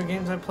Mario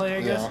games I play,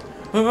 I guess.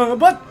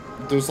 But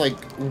there's like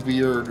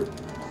weird,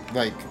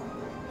 like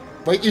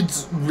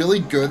it's really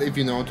good if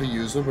you know how to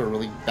use it, but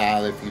really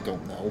bad if you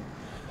don't know.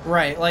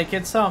 Right, like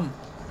it's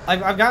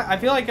I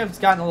feel like it's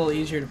gotten a little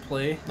easier to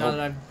play now that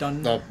I've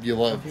done. No, you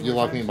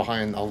left me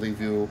behind. I'll leave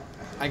you.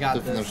 I got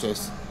to finish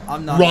this.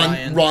 I'm not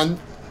dying. Run.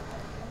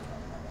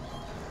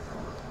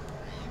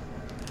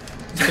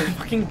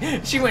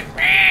 Fucking, she went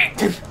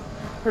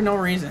for no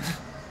reason.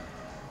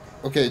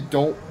 Okay,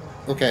 don't.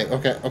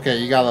 Okay.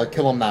 You gotta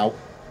kill him now.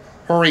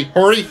 Hurry!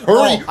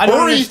 Oh, I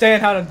don't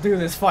understand how to do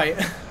this fight.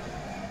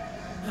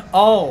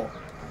 Oh,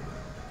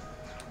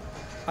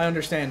 I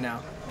understand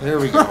now. There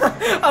we go.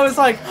 I was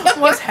like,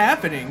 what's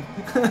happening?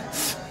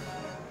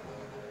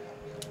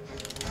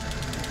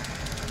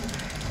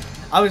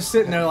 I was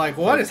sitting there like,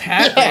 what is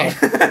happening?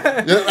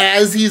 Yeah.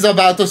 As he's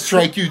about to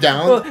strike you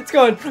down. Well, it's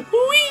going,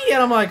 whee!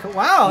 And I'm like,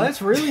 wow,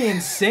 that's really in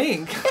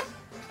sync.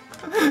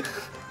 I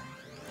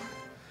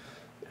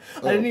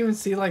didn't even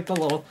see like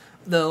the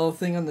little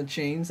thing on the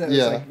chains that was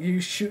like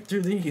you shoot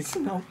through these.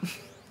 No.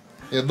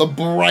 Yeah, the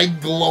bright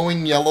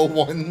glowing yellow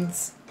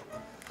ones.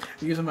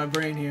 Using my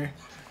brain here.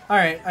 All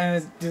right,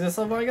 do this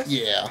level, I guess.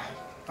 Yeah.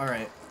 All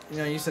right. You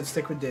know, you said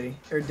stick with Diddy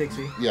or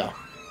Dixie. Yeah.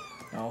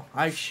 Oh,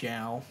 I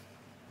shall.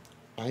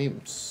 I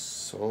am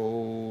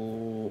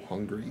so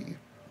hungry,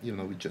 even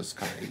though we just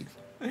kind of ate.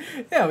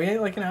 Yeah, we ate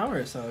like an hour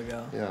or so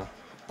ago. Yeah.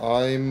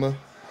 I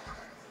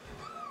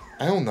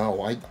don't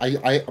know.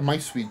 My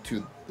sweet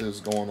tooth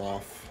is going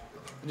off.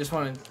 I just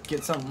want to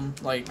get something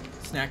like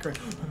snack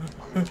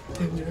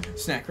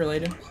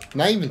related.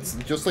 Not even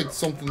just like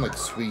something like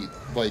sweet,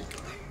 like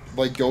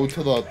go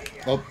to the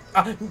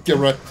get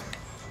wrecked.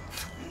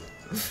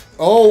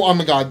 Oh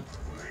my god!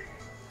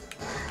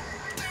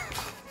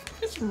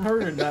 Just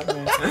murdered that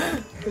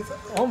man.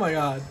 Oh my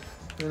god!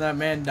 And that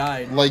man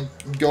died. Like,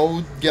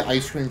 go get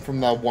ice cream from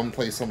that one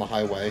place on the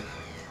highway.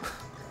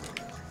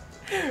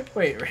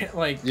 Wait,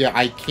 like... Yeah,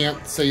 I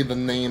can't say the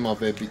name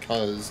of it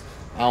because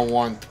I don't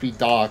want to be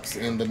doxxed,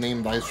 and the name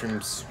of the ice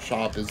cream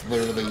shop is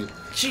literally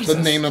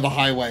the name of the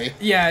highway.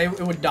 Yeah, it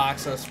would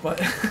dox us,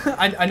 but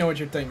I know what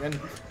you're thinking.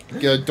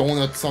 Get a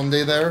donut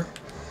sundae there?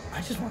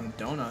 I just want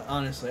a donut,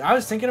 honestly. I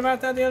was thinking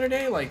about that the other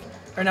day, like...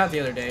 Or not the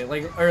other day,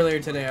 like earlier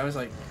today. I was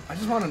like, I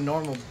just want a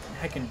normal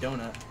heckin'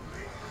 donut.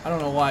 I don't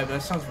know why, but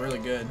that sounds really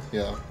good.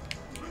 Yeah.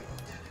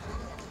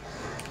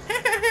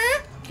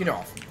 Get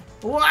off.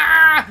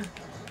 Wah!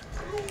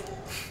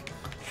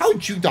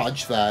 How'd you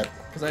dodge that?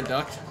 Because I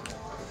ducked.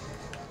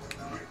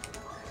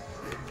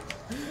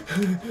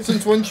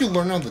 Since when did you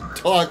learn how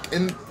to duck,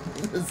 and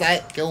does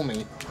that kill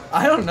me?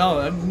 I don't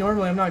know.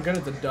 Normally I'm not good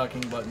at the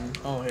ducking button.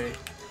 Oh, hey.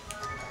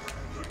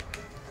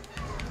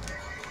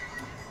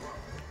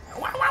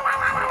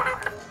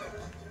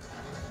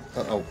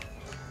 Uh-oh.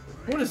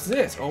 What is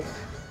this? Oh.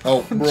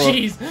 Oh, bro.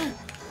 Jeez.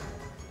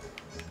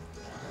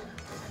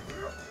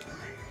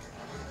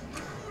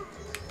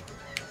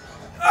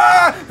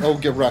 Ah! Oh,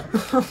 get wrecked.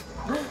 I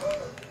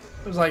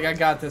was like, I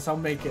got this. I'll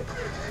make it.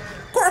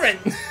 Corbin!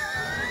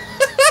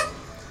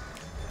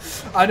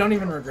 I don't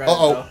even regret it,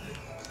 though.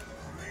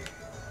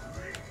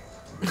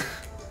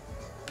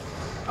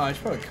 Oh, I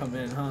should probably come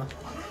in, huh?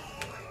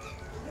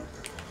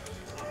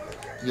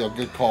 Yeah,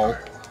 good call.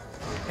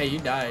 Hey, you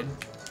died.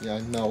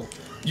 Yeah, no.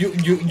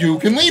 You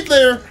can leave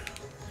there!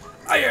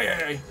 Ay, ay,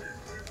 ay, ay.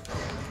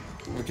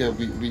 Okay,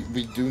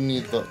 we do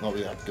need the... Oh,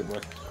 yeah, get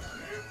wrecked.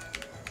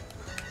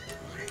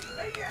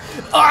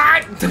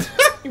 Ah!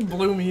 You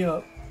blew me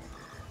up.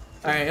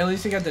 Alright, at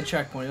least you got the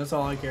checkpoint. That's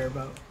all I care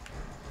about.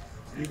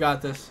 You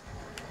got this.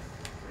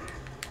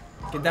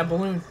 Get that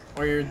balloon,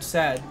 or you're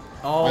sad.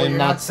 Oh, I'm you're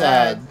not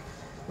sad.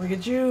 Look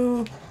at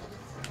you.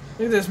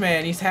 Look at this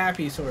man. He's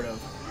happy, sort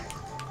of.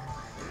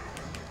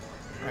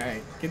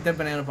 Alright, get that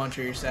banana punch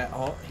or you're sad.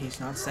 Oh,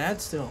 he's not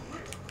sad still.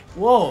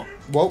 Whoa.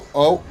 Whoa,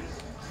 oh.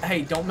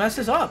 Hey, don't mess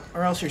this up,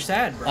 or else you're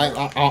sad, bro.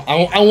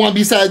 I want to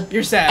be sad.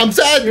 You're sad. I'm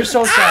sad. You're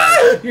so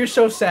sad. You're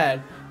so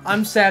sad.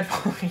 I'm sad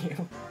for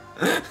you.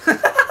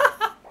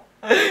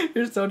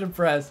 You're so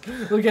depressed.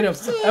 Look at him.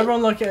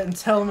 Everyone look at it and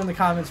tell him in the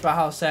comments about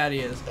how sad he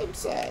is. I'm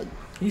sad.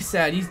 He's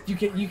sad.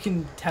 You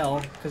can tell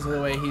because of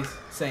the way he's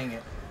saying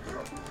it.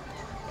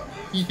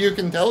 You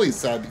can tell he's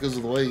sad because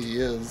of the way he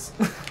is.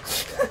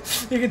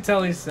 You can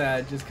tell he's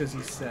sad just because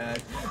he's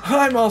sad.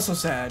 I'm also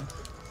sad.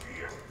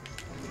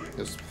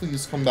 Yes,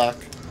 please come back.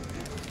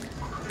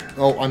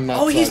 Oh, I'm not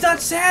sad. Oh, he's not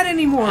sad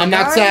anymore, I'm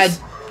guys. not sad.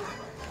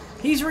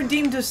 He's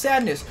redeemed his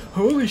sadness.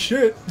 Holy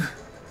shit.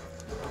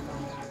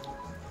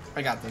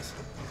 I got this.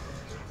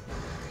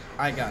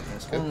 I got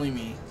this. Good. Only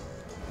me.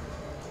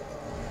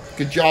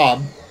 Good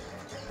job.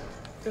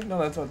 No,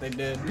 that's what they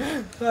did.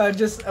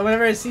 Just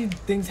whenever I see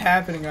things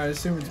happening, I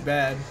assume it's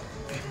bad.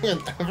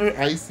 Whenever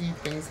I see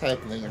things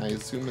happening, I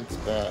assume it's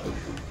bad.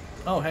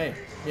 Oh, hey.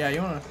 Yeah,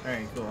 you wanna...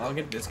 Alright, cool. I'll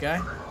get this guy.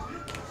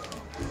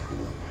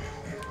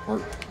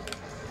 Or...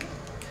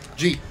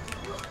 G.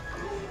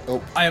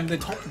 Oh. I am the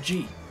top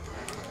G.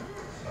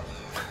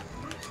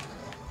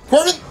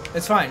 Corbin!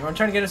 It's fine. I'm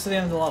trying to get us to the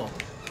end of the level.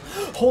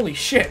 Holy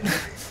shit.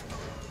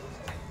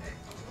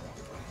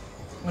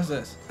 What's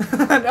this?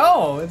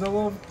 No, it's a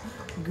little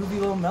goofy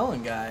little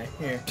melon guy.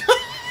 Here.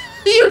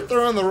 You're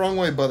throwing the wrong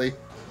way, buddy.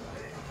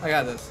 I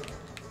got this.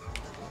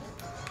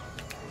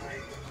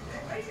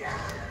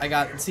 I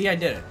got... See, I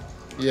did it.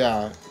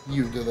 Yeah,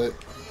 you did it.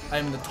 I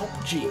am the top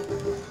G.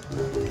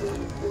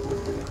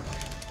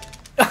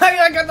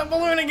 I got the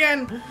balloon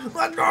again!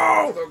 Let's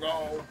go! Let's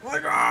go! Let's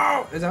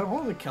go! Is that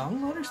all the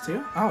killing letters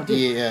too? Oh,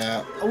 dude.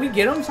 Yeah. We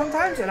get them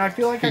sometimes, and I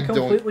feel like I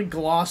completely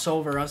gloss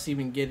over us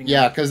even getting them.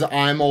 Yeah, because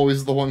I'm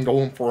always the one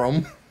going for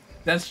them.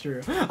 That's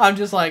true. I'm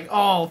just like,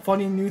 oh,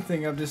 funny new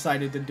thing I've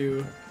decided to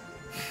do.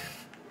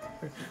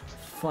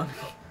 Funny.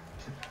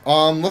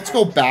 Let's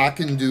go back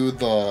and do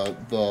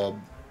the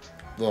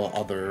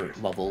other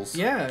levels.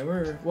 Yeah,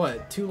 we're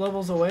what, 2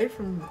 levels away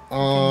from?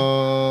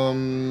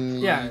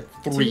 Yeah,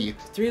 3.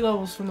 3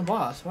 levels from the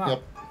boss. Wow.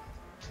 Yep.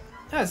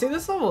 Yeah, see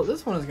this one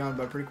has gone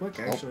by pretty quick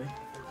actually.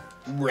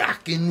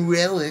 Rockin'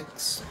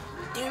 relics.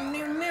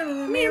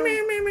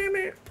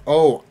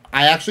 Oh,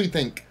 I actually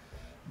think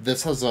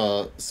this has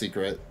a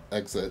secret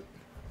exit.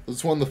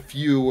 It's one of the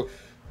few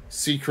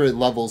secret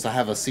levels that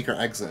have a secret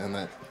exit in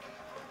it.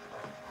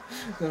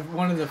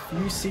 One of the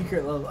few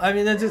secret levels. I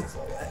mean, that just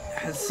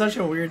has such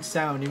a weird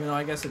sound, even though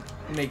I guess it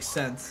makes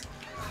sense.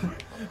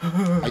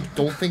 I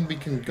don't think we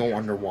can go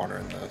underwater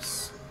in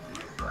this.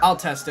 I'll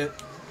test it.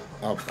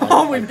 Oh,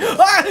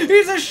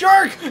 he's a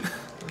shark!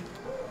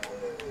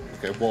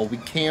 Okay, well, we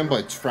can,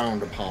 but it's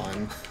frowned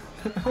upon.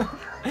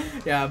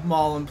 Yeah,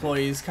 mall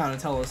employees kind of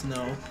tell us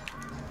no.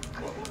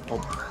 Oh.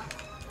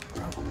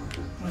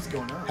 What's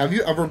going on? Have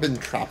you ever been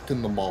trapped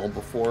in the mall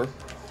before?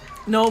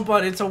 No,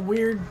 but it's a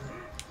weird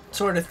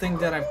sort of thing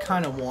that I've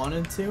kind of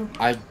wanted to.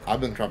 I've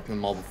been trapped in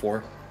the mall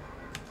before.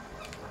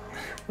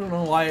 I don't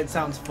know why it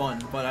sounds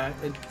fun, but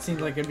it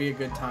seems like it'd be a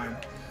good time.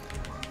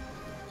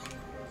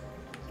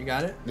 You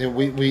got it? Yeah,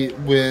 when we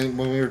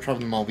were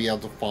trapped in the mall, we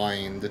had to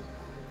find.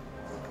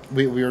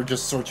 We were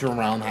just searching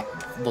around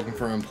looking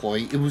for an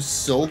employee. It was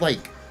so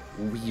like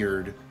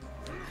weird.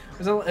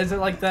 Is it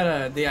like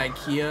that the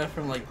IKEA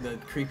from like the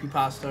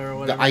creepypasta or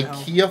whatever? The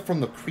IKEA from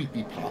the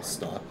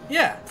creepypasta.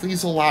 Yeah.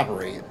 Please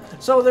elaborate.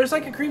 So there's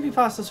like a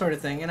creepypasta sort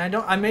of thing, and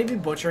I may be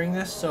butchering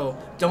this, so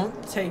don't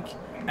take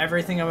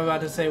everything I'm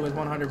about to say with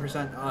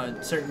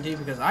 100% certainty,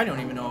 because I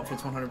don't even know if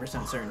it's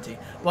 100% certainty.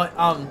 But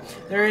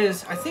there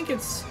is, I think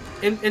it's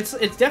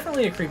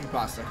definitely a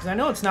creepypasta, because I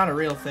know it's not a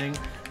real thing,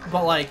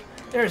 but like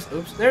there's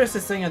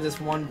this thing of this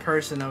one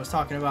person that was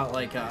talking about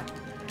like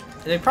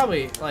they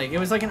probably like it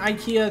was like an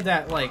IKEA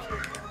that like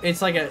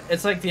it's like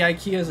the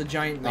IKEA is a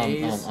giant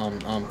maze.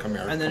 Come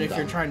here. And then if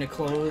you're trying to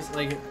close,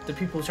 like the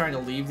people trying to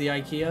leave the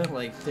IKEA,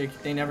 like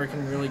they never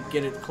can really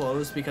get it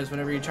closed, because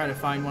whenever you try to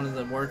find one of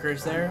the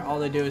workers there, all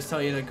they do is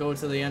tell you to go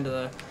to the end of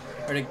the,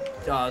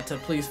 or to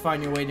please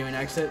find your way to an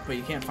exit, but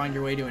you can't find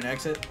your way to an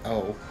exit.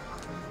 Oh.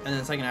 And then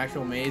it's like an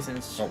actual maze, and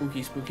it's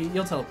spooky.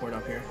 You'll teleport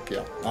up here.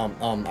 Yeah.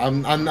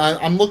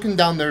 I'm looking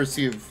down there to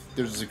see if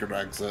there's a secret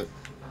exit.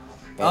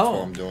 That's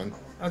what I'm doing.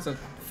 That's a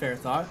fair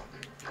thought.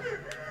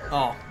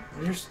 Oh,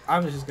 I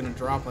was just gonna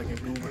drop like a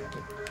goober.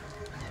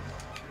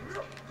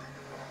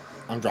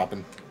 I'm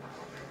dropping.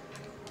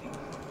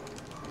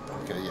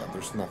 Okay, yeah,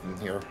 there's nothing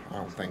here, I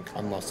don't think,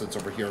 unless it's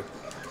over here.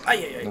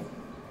 Nope.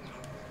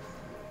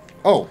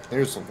 Oh,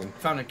 there's something.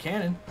 Found a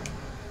cannon.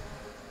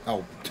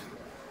 Oh.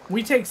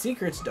 We take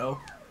secrets, though.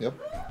 Yep.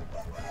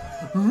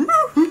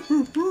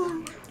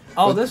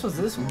 Oh, this was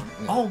this one.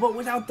 Yeah. Oh, but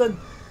without the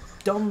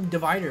dumb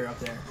divider up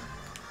there.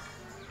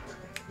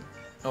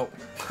 Oh,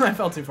 I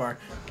fell too far.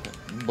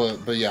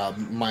 But yeah,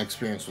 my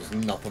experience was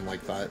nothing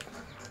like that.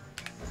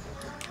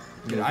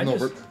 Dude,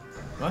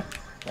 what?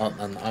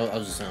 And I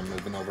was just saying I'm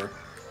moving over.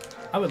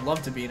 I would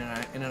love to be in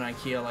an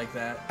IKEA like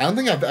that. I don't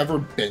think I've ever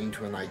been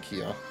to an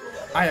IKEA.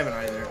 I haven't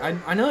either.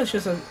 I know it's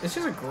just a I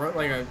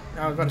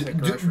was about to say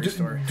grocery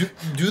store.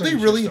 Do they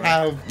really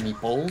have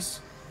meatballs?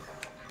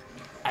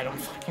 I don't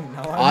fucking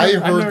know. I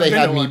heard they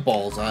had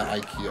meatballs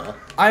at IKEA.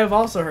 I have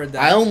also heard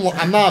that.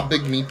 I'm not a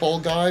big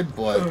meatball guy,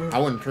 but I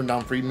wouldn't turn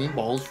down free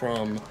meatballs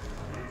from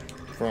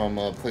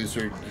a place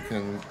where you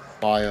can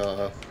buy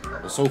a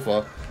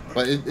sofa.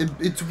 But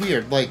it's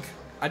weird. Like,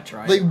 I'd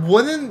try. Like,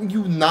 wouldn't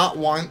you not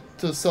want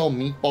to sell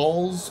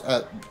meatballs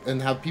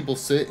and have people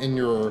sit in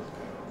your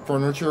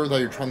furniture that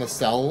you're trying to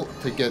sell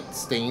to get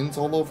stains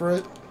all over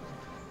it?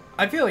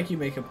 I feel like you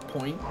make a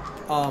point.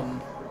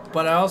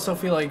 But I also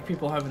feel like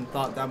people haven't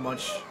thought that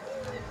much.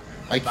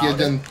 IKEA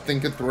didn't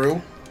think it through?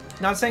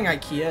 Not saying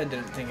IKEA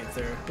didn't think it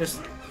through.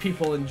 Just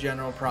people in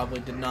general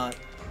probably did not.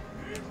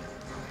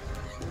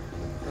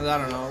 I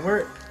don't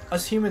know.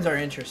 Us humans are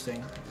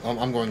interesting.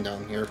 I'm going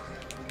down here.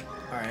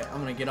 Alright, I'm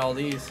gonna get all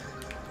these.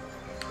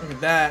 Look at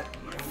that.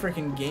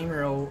 Freaking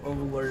gamer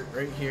alert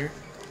right here.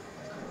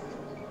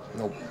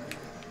 Nope.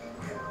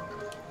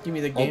 Give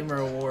me the gamer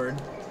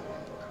award.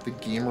 The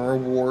gamer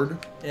award?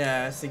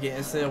 Yeah, it's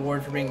the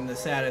award for being the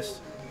saddest.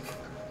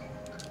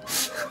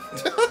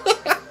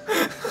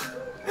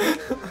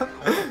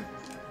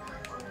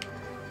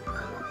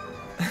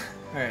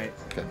 Alright.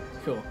 Okay.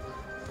 Cool.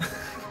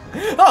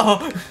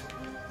 Oh!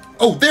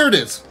 Oh, there it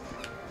is!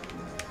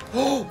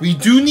 Oh, we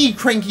do need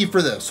Cranky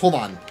for this. Hold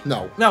on.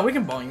 No. No, we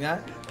can boing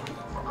that.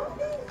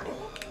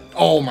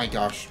 Oh my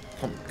gosh.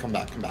 Come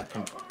back.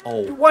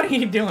 Oh. What are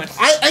you doing?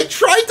 I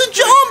tried to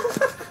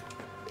jump!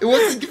 It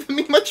wasn't giving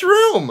me much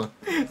room.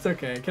 It's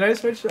okay. Can I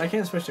switch? I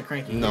can't switch to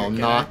Cranky. No,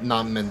 not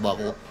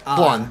mid-level.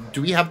 Hold on.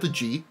 Do we have the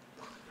G?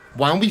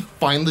 Why don't we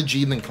find the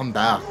G and then come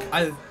back?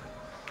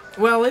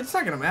 Well, it's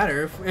not gonna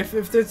matter. If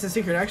it's a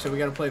secret exit, we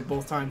gotta play it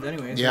both times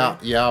anyways. Yeah,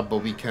 right? yeah, but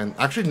we can.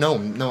 Actually,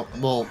 no.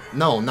 Well,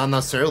 no, not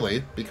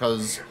necessarily,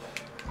 because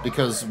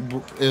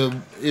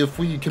if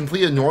we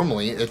complete it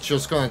normally, it's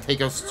just gonna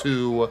take us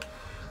to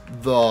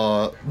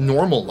the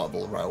normal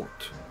level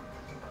route.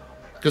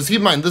 Because keep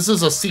in mind, this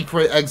is a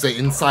secret exit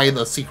inside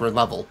a secret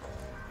level.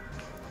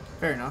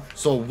 Fair enough.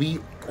 So we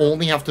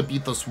only have to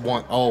beat this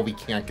one. Oh, we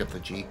can't get the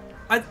G.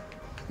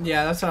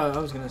 Yeah, that's how I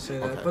was gonna say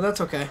that, Okay. but that's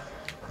okay.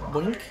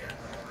 Blink.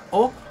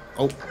 Oh.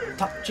 Oh.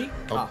 Top G.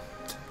 Oh.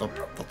 Oh,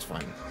 that's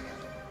fine.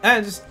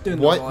 Just do the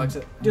normal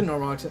exit. Do the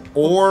normal exit.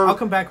 Or I'll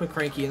come back with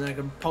Cranky and then I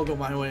can pogo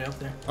my way up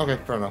there. Okay,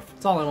 fair enough.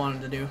 That's all I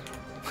wanted to do.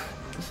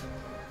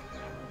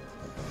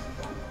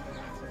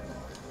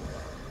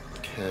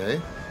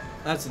 Okay.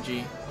 That's a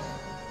G.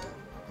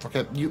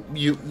 Okay,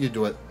 you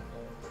do it.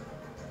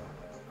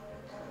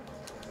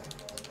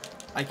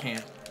 I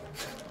can't.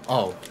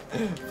 Oh.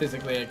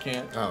 Physically, I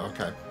can't. Oh,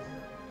 okay.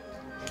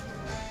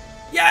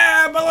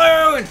 Yeah,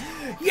 balloon!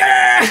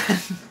 Yeah!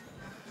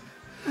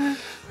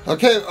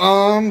 Okay,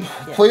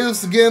 play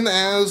this again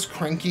as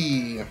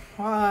Cranky.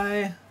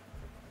 Hi.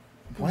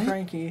 What? I'm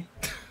Cranky.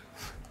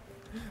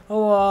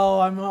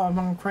 Hello,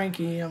 I'm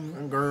Cranky.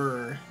 I'm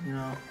grr, you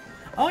know.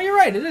 Oh, you're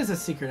right. It is a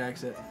secret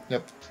exit.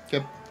 Yep.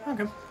 Yep.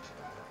 Okay.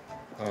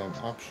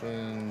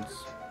 Options.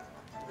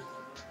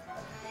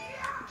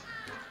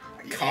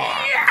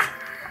 Cock.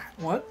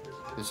 What?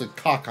 There's a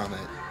cock on it.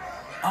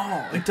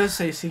 Oh, it does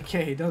say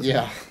CK, doesn't it?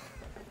 Yeah.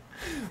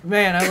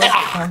 Man, I love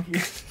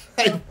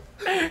Cranky.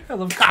 I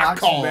love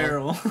Cock's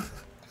Barrel.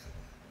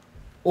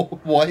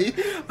 What?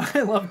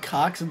 I love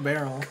Cock's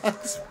Barrel.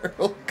 Cock's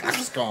Barrel.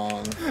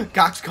 Coxcong.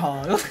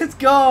 Coxcong. Let's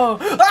go.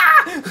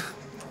 Ah!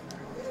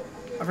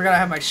 I forgot I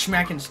have my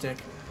smacking stick.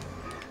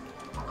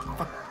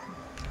 Fuck.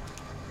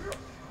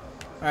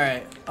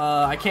 Alright,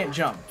 I can't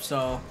jump,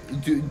 so...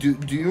 Do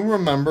you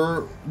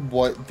remember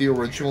what the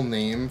original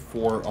name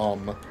for,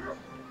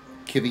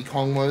 Kitty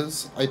Kong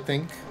was, I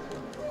think?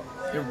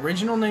 The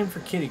original name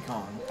for Kitty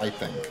Kong? I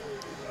think.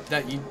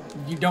 That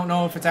you don't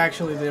know if it's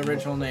actually the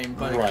original name,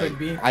 but right. It could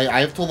be. I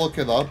have to look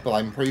it up, but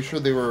I'm pretty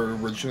sure they were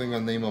originally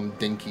going to name him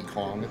Dinky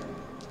Kong.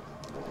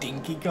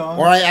 Dinky Kong?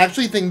 Or I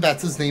actually think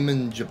that's his name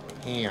in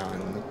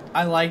Japan.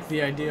 I like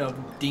the idea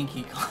of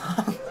Dinky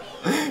Kong.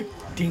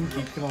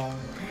 Dinky Kong.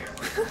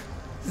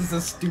 This is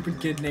a stupid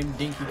kid named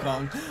Dinky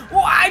Kong.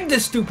 Well, I'm the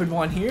stupid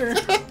one here.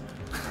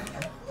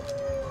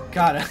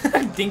 God,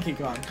 Dinky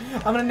Kong.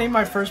 I'm gonna name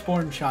my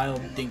firstborn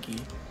child Dinky.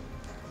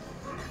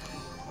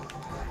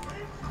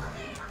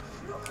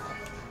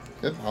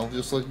 Yep, I'll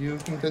just let you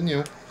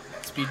continue.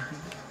 Speed.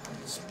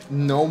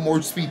 No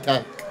more speed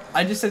tech.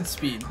 I just said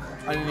speed.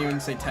 I didn't even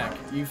say tech.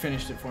 You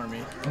finished it for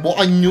me. Well,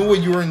 I knew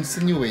what you were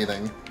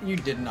insinuating. You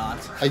did not.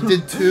 I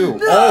did too.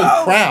 No!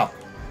 Oh, crap.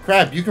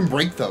 Crap, you can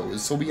break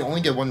those, so we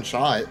only get one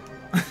shot.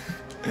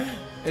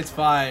 It's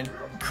fine.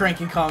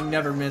 Cranky Kong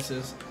never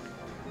misses.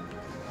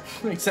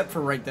 Except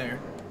for right there.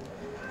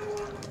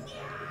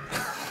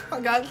 I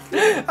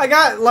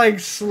got like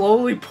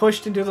slowly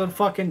pushed into the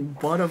fucking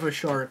butt of a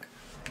shark.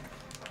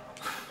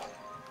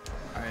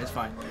 Alright, it's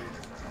fine.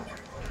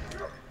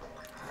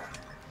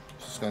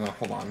 Just gonna,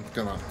 hold on,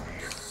 gonna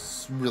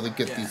really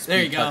get these there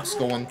you speed go. techs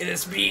going. It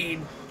is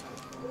speed.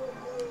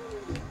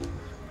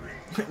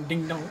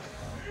 Ding dong.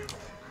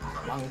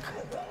 Monk.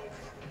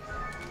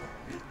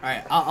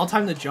 Alright, I'll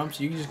time the jump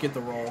so you can just get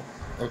the roll.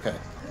 Okay.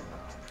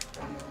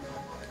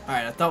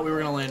 Alright, I thought we were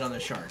gonna land on the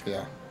shark.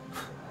 Yeah.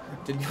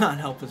 Did not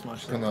help as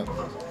much. Gonna,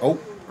 oh.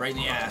 Right in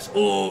the ass.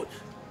 Oh.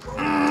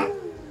 Alright,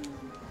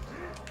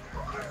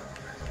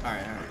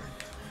 alright.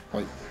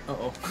 Wait.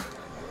 Uh-oh.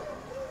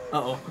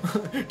 Uh-oh.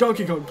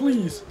 Donkey Kong,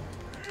 please.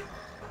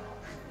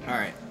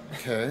 Alright.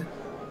 Okay.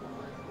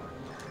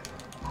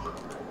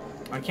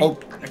 I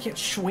can't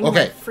swing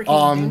Okay. that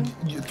freaking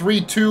thing.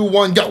 3, 2,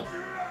 1, go.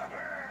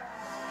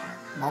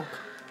 Monk.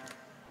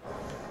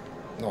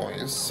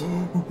 Noise.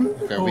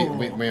 Okay,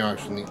 we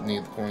actually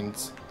need the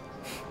coins.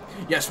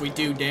 Yes, we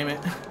do, damn it.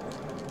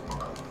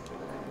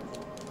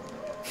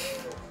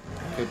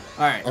 Okay.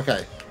 Alright.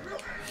 Okay.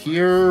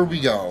 Here we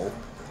go.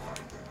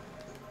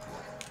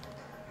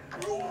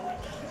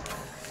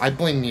 I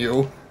blame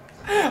you.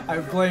 I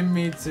blame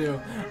me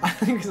too.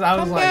 Because I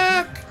was Come like,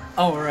 back.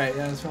 oh right,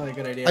 yeah, that's probably a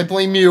good idea. I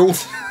blame you.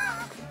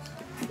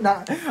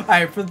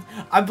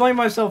 I blame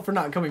myself for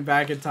not coming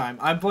back in time.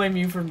 I blame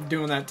you for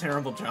doing that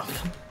terrible jump.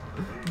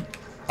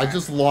 I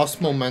just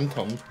lost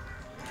momentum.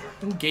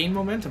 Gain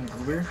momentum,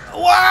 Goober.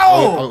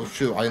 Wow! Oh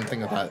shoot, I didn't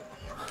think of that.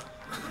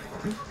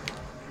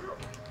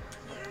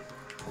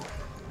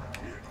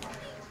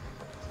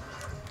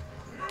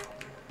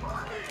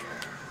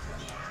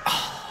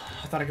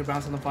 I thought I could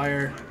bounce on the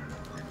fire.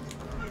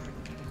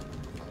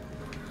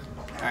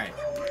 Alright.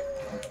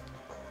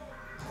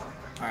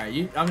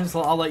 Alright,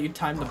 I'll let you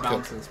time the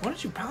bounces. What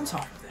did you bounce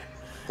off of there?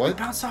 What? You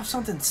bounced off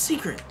something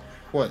secret.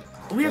 What?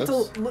 We have to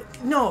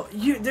look. No,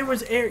 there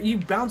was air. You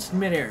bounced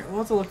midair. We'll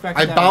have to look back.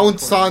 I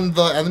bounced on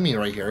the enemy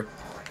right here.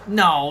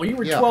 No, you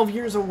were 12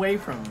 years away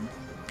from him.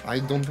 I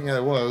don't think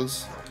I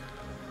was.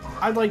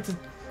 I'd like to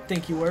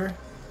think you were.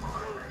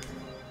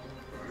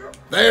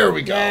 There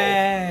we go.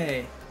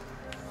 Yay!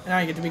 Now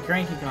I get to be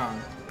Cranky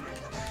Kong.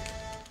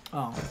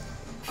 Oh.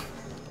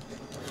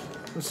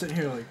 I'm sitting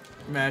here like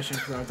mashing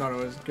because I thought I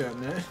was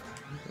getting it.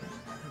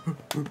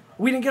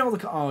 We didn't get all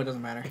the. Oh, it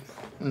doesn't matter.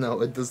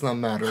 No, it does not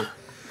matter.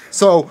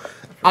 So,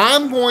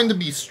 I'm going to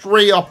be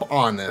straight up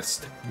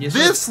honest. Yes,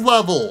 this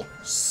level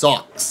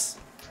sucks.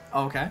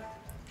 Okay.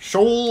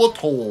 Shoal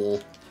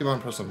Atoll. Keep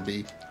on pressing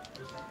B.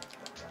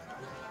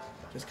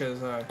 Just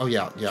because. Oh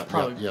yeah.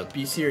 Probably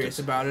be serious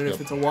about it if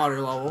it's a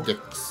water level.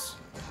 Dicks.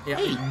 Yeah.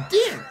 Hey,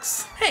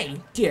 dicks.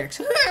 Hey,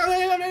 dicks.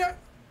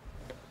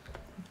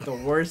 The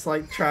worst,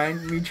 like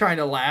trying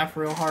to laugh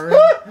real hard.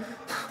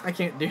 I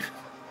can't do.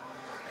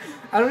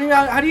 I don't even.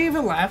 How do you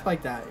even laugh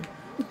like that?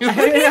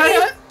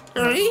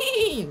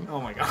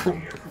 Oh my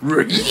god.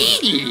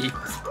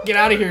 Get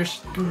out of here,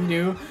 Scooby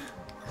Doo.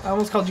 I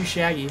almost called you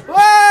Shaggy.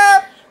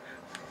 What?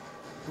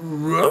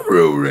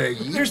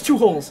 There's 2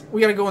 holes.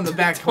 We gotta go in the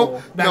back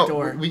hole. Back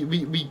door.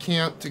 We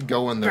can't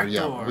go in there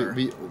yet. Door.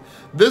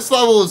 This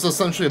level is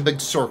essentially a big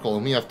circle,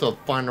 and we have to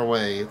find our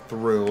way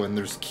through, and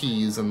there's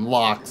keys and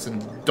locks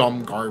and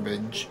dumb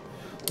garbage.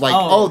 Like,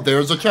 oh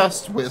there's a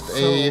chest with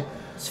a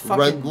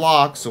red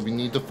lock, so we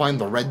need to find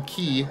the red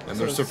key, and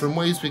there's different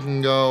ways we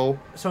can go.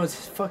 So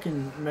it's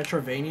fucking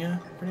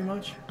Metrovania, pretty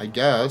much? I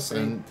guess,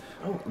 and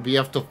we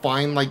have to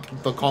find,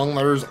 like, the calling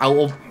letters out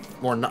of,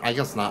 or not, I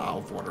guess not out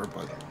of order,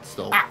 but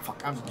still. Ah,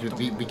 fuck.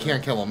 We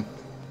can't kill them.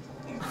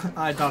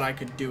 I thought I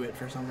could do it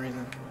for some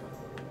reason.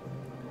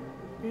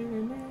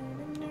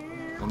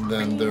 And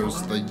then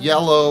there's the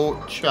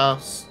yellow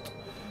chest,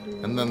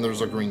 and then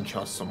there's a green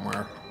chest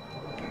somewhere.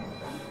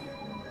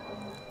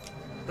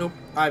 Nope,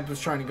 I was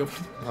trying to go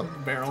for the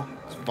barrel.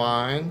 It's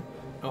fine.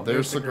 Oh,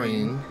 there's the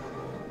green.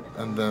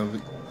 And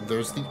then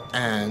there's the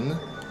N.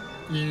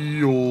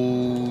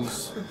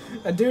 Eels.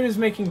 A dude is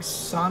making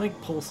sonic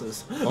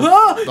pulses. Air,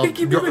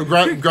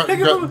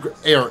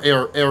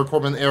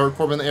 Corbin,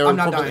 I'm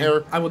not dying.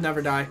 air. I will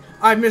never die.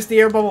 I missed the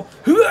air bubble.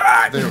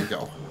 There we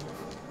go.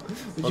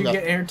 Did you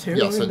get air too?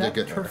 Yes, I did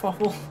get air.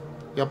 Kerfuffle?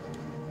 Yep.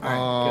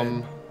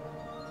 Alright,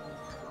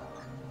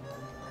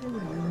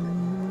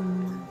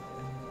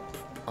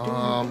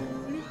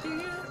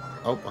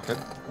 Oh, okay.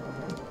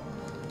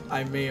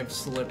 I may have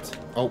slipped.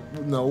 Oh,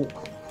 no.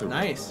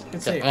 Nice.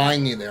 Good save. I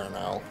need air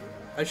now.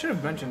 I should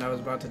have mentioned I was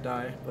about to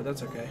die, but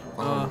that's okay.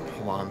 Hold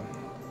on.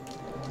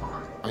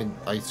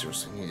 I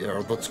seriously need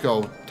air. Let's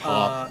go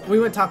top. We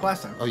went top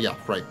last time. Oh, yeah,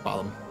 right.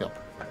 Bottom. Yep.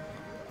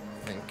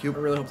 Thank you. I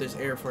really hope there's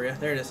air for you.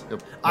 There it is.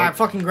 Yep. I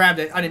fucking grabbed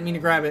it. I didn't mean to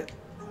grab it.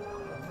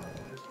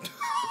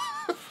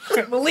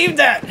 Believe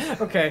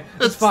that! Okay,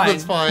 it's fine.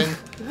 That's fine.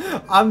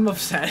 I'm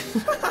upset.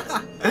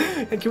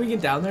 Can we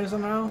get down there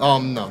somehow?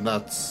 No,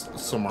 that's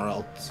somewhere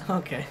else.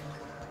 Okay.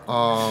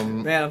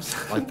 Man, I'm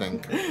sorry. I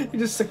think. You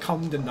just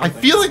succumbed to nothing. I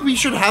feel like we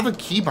should have a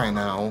key by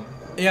now.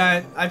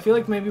 Yeah, I feel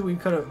like maybe we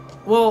could have...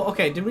 Well,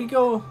 okay, did we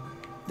go...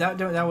 That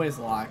way is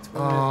locked.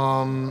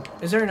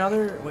 Is there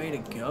another way to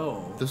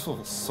go? This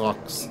level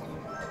sucks.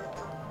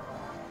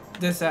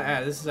 This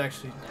is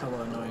actually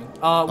hella annoying.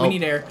 We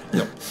need air.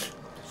 Yep.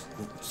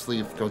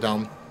 Sleeve, go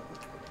down.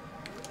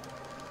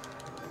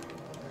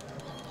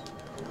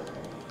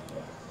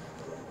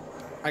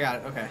 I got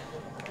it, okay.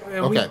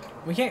 Okay.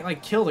 We can't,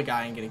 like, kill the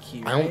guy and get a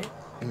key, right?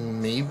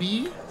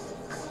 Maybe?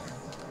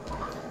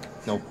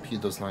 Nope, he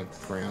does not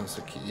grant us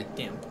a key.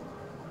 Damn.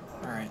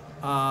 Alright.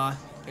 I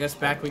guess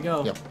back we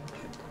go. Yep.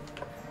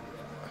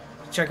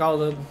 Check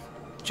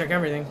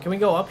everything. Can we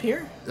go up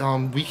here?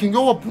 We can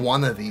go up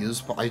one of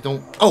these, but I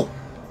don't... Oh!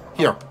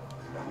 Here.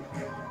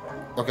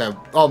 Okay.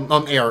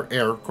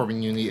 Air.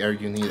 Corbin, you need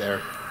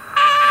air.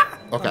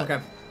 Okay. Okay.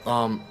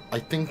 I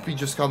think we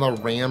just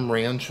gotta ram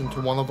ranch into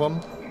one of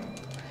them.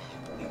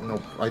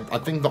 Nope. I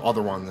think the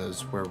other one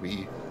is where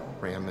we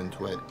ram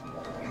into it.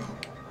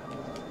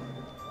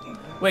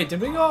 Wait, did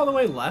we go all the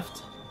way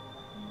left?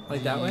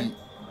 Like that way?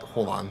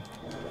 Hold on.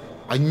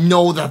 I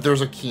know that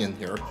there's a key in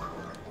here.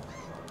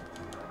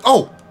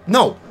 Oh!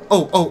 No!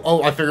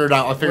 Oh, I figured it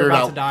out. We're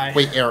about to die.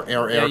 Wait, air.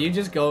 Yeah, you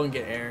just go and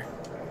get air.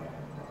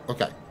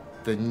 Okay.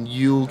 Then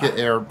you get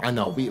air. I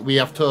know. We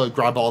have to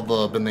grab all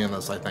the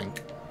bananas, I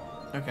think.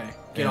 Okay.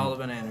 Get all the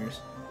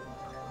bananas.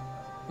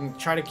 And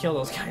try to kill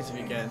those guys if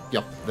you can.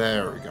 Yep.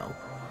 There we go.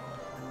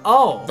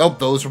 Oh! Oh,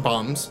 those are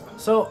bombs.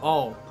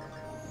 So,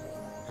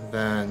 And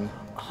then...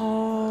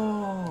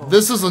 Oh.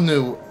 This is a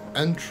new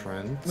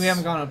entrance. We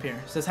haven't gone up here,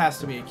 so this has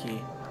to be a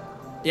key.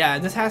 Yeah,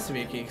 this has to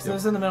be a key, because it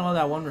was in the middle of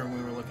that one room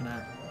we were looking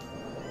at.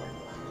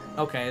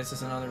 Okay, this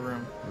is another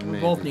room. We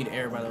both need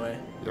air, by the way.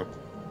 Yep.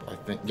 I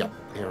think, yep,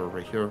 air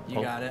right here.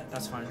 You got it.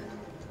 That's fine.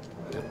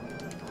 Yep.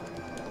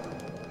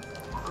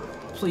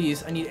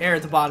 Please, I need air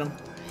at the bottom.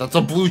 That's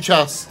a blue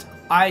chest.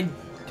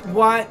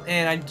 What?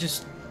 And I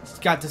just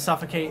got to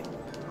suffocate.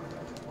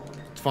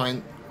 It's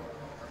fine.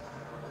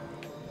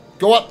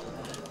 Go up.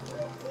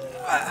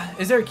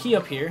 Is there a key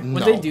up here? No.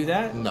 Would they do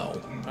that?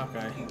 No.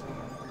 Okay.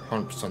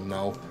 100%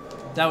 no.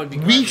 That would be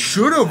great. We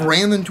should have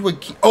ran into a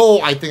key. Oh,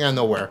 I think I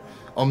know where.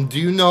 Do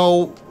you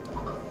know...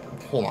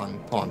 Hold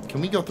on.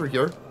 Can we go through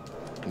here?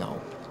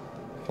 No.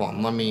 Hold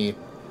on, let me...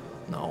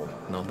 No,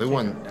 they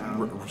wouldn't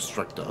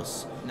restrict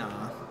us.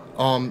 Nah.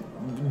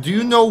 Do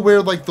you know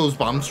where, like, those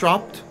bombs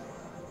dropped?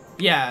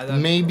 Yeah.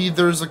 Maybe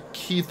there's a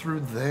key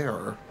through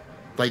there.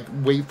 Like,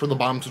 wait for the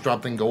bombs to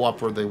drop, then go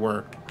up where they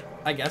were.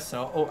 I guess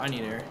so. Oh, I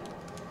need air.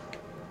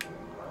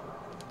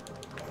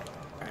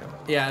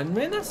 Yeah,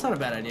 man, that's not a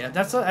bad idea.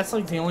 That's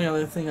like the only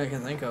other thing I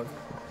can think of.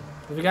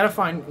 We gotta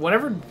find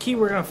whatever key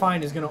we're gonna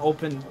find is gonna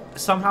open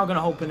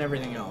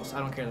everything else. I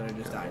don't care that I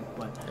just died,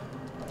 but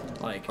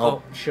Like,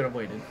 oh should have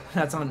waited.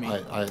 That's on me.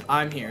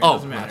 I'm here. It oh,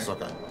 doesn't matter. Nice,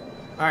 okay.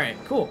 All right,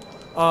 cool.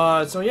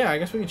 So yeah, I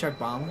guess we can check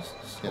bombs.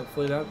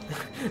 Hopefully that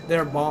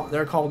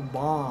they're called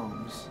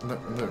bombs.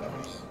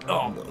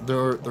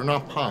 They're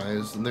not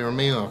pies. They're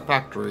made in a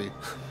factory,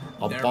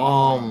 They're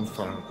bomb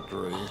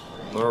factory.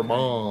 They're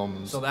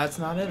bombs. So that's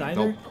not it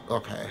either. Nope.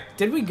 Okay.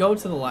 Did we go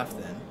to the left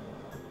then?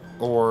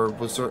 Or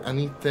was there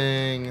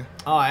anything?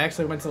 Oh, I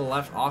actually went to the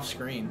left off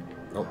screen.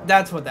 Nope.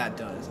 That's what that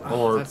does.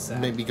 Oh, Or that's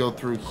sad. maybe go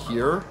through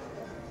here.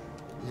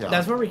 Yeah.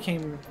 That's where we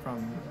came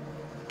from.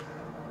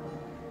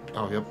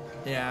 Oh, yep.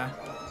 Yeah.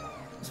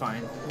 It's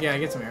fine. Yeah,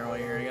 get some arrow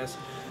here, I guess.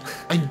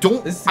 I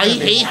don't. I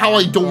hate how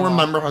I don't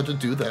remember how to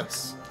do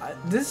this.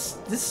 This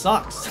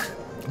sucks.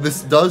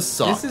 This does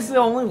suck. This is the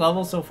only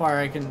level so far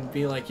I can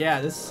be like,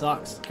 yeah, this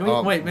sucks. Can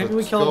we wait? Maybe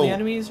we kill the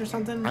enemies or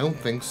something. I don't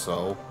think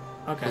so.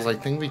 Okay. Because I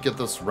think we get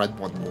this red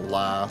one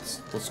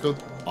last. Let's go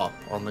up.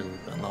 I don't think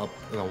we've been up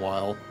in a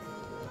while.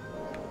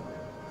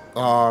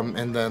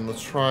 And then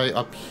let's try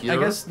up here. I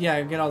guess,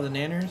 yeah, get all the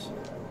nanners.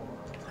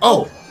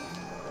 Oh!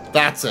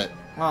 That's it.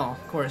 Oh,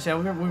 of course. Yeah,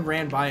 we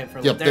ran by it for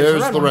a Yep, little.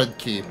 there's the red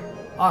key.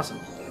 Awesome.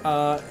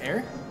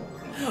 Air?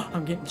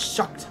 I'm getting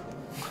shocked.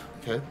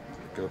 Okay,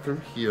 go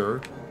through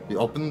here. We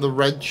open the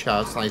red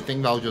chest, and I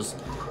think that'll just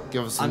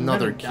give us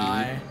another key.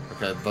 Die.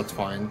 Okay, that's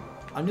fine.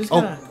 I'm just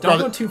gonna... don't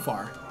go too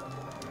far.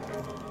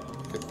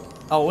 Okay.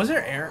 Oh, was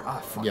there air? Oh,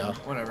 fuck. Yeah.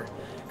 Whatever.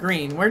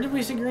 Green. Where did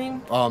we see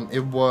green?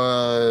 It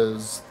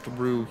was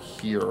through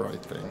here, I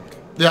think.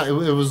 Yeah, it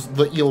was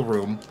the eel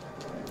room.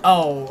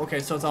 Oh, okay,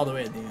 so it's all the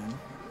way at the end.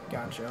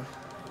 Gotcha.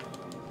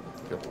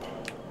 Yep.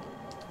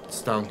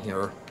 It's down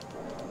here.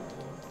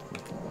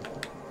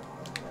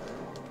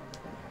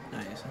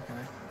 Nice, okay.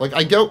 Like,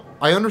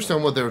 I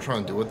understand what they were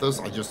trying to do with this,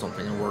 I just don't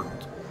think it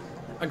worked.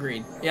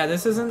 Agreed. Yeah,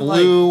 this isn't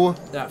blue,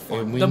 like that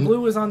fun. The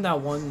blue was on that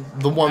one.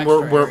 The one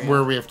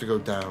where we have to go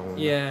down.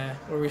 Yeah,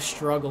 where we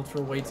struggled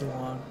for way too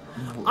long.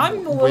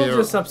 I'm a little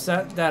just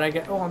upset that I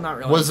get. Oh, I'm not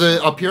really. Was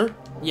it up here?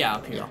 Yeah,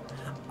 up here. Yeah.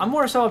 I'm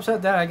more so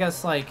upset that I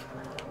guess like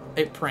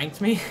it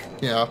pranked me.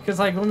 Yeah. Because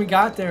like when we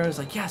got there, it was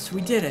like, yes,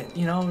 we did it.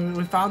 You know,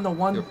 we found the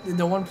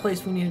one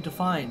place we needed to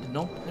find.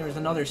 Nope, there was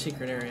another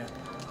secret area.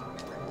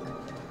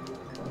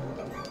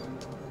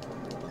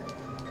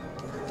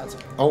 That's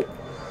okay. Oh.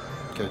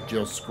 Okay,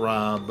 just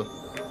grab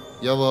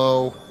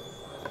yellow.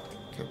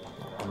 Okay,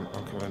 I'm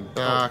coming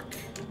back.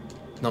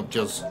 Nope,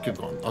 just keep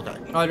going. Okay.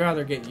 I'd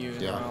rather get you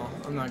as Yeah. well.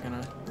 I'm not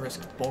gonna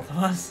risk both of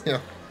us. Yeah.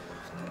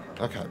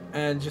 Okay.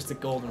 And just the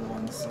golden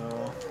one,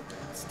 so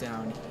it's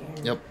down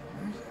here. Yep.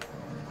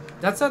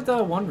 That's at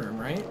the one room,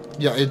 right?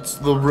 Yeah, it's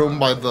the room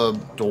by the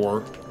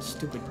door.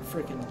 Stupid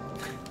freaking.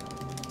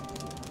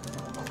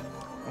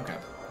 Okay.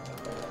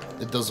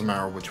 It doesn't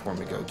matter which one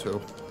we go to.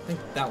 I think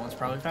that one's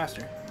probably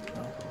faster.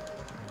 So.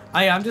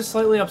 I'm just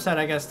slightly upset,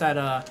 I guess,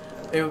 that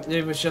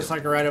it was just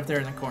like right up there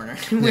in the corner.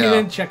 We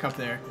didn't check up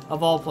there,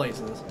 of all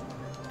places.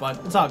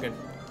 But it's all good.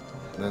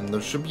 Then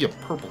there should be a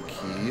purple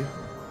key.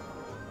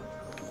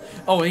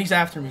 Oh, he's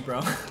after me,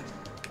 bro.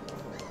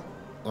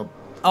 Oh.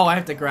 Oh, I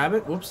have to grab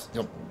it? Whoops.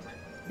 Yep.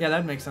 Yeah,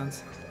 that makes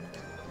sense.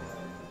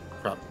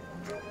 Crap.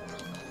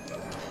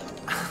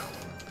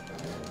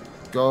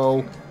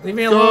 Go. Leave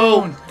me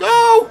alone.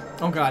 Go!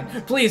 Oh god.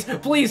 Please,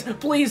 please,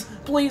 please,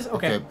 please.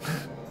 Okay.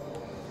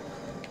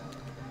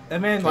 That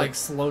man like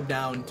slowed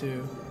down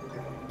too.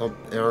 Oh,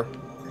 air.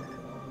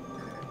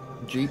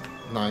 Jeep.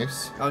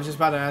 Nice. I was just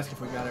about to ask if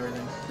we got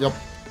everything. Yep.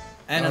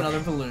 And another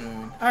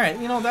balloon. Alright,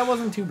 you know, that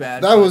wasn't too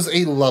bad. That was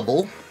a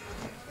level.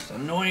 It's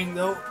annoying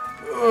though.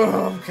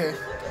 Ugh, okay.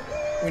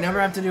 We never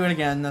have to do it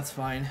again, that's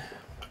fine.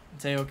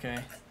 It's okay.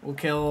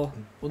 We'll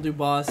do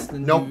boss,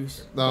 then do...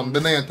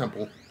 Banana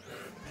Temple.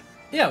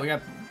 Yeah, we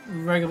got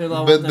regular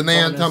level.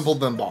 Banana Temple,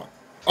 then boss.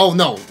 Oh,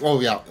 no. Oh,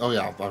 yeah.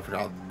 I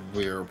forgot.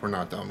 We're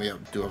not done. We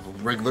do have a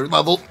regular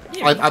level.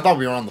 Yeah. I thought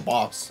we were on the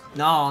boss.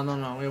 No.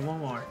 We have one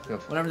more.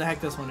 Yep. Whatever the heck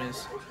this one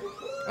is.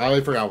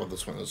 I forgot what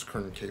this one is.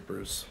 Kern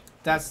Capers.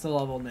 That's the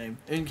level name.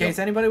 In case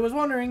anybody was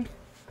wondering.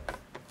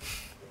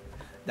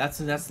 That's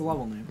the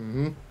level name.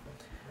 Mm-hmm.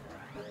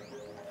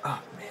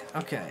 Oh, man.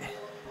 Okay.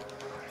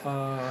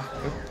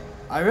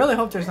 I really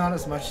hope there's not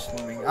as much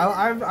swimming.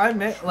 I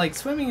admit, like,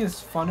 swimming is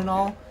fun and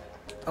all.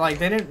 Like,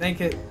 they didn't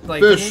make it,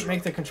 like, they didn't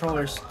make the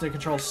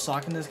controls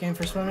suck in this game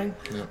for swimming.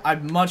 Yeah.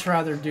 I'd much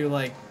rather do,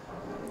 like,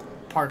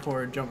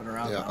 parkour jumping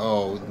around. Yeah,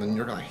 oh, then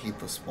you're gonna hate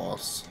this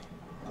boss.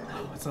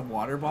 Oh, it's a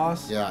water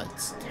boss? Yeah,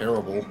 it's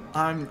terrible.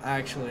 I'm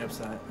actually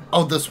upset.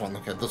 Oh, this one.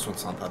 Okay, this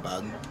one's not that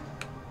bad.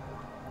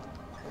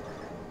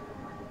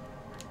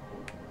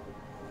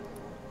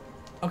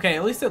 Okay,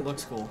 at least it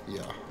looks cool.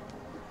 Yeah.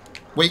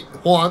 Wait,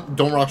 hold on.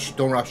 Don't rush.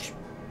 Don't rush.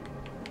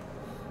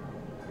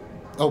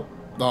 Oh,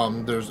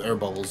 there's air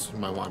bubbles you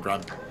might want to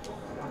grab.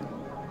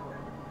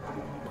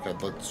 Okay,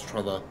 let's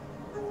try the...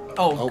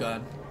 Oh,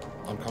 God.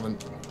 I'm coming.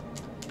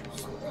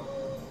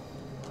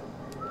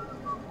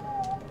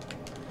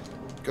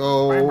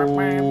 Go.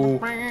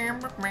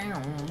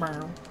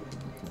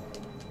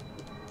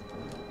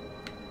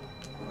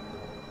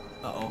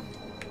 Uh-oh.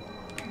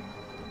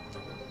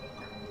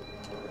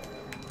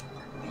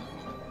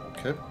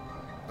 Okay.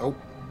 Oh.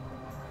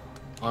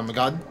 I'm a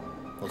god.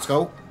 Let's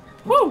go.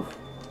 Woo!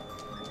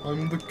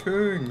 I'm the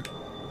king.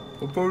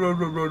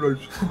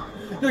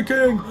 The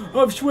king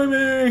of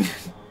swimming.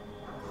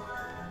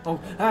 Oh,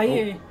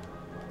 yeah.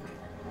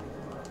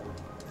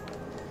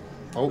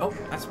 Oh,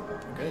 that's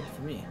good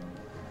for me.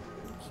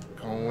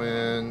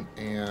 Going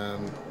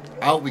and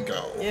out we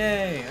go.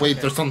 Yay. Wait,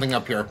 okay. there's something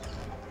up here.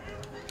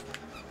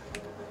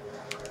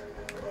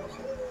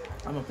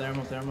 I'm up there.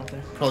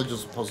 Probably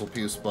just a puzzle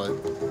piece, but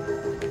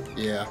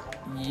yeah.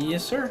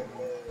 Yes, sir.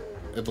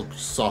 It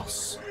looks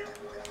sus.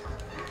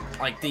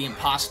 Like the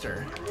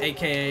imposter,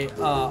 aka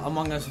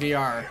Among Us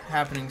VR,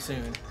 happening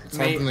soon. It's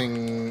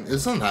happening.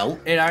 Isn't out?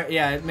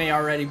 It may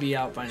already be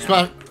out by now.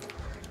 Smash.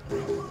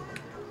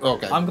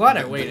 Okay. I'm glad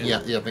I waited. Yeah.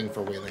 Thank you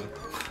for waiting.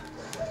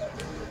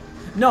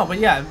 No, but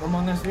yeah,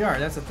 Among Us VR.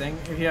 That's the thing.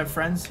 If you have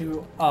friends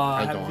who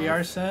have a VR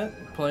have.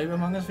 set, play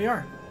Among Us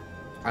VR.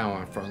 I don't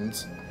have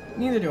friends.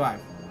 Neither do I.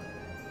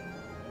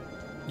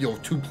 Yo,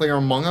 2-player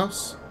Among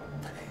Us?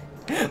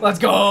 Let's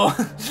go.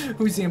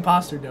 Who's the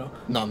imposter, though?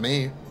 Not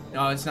me.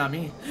 No, it's not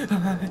me.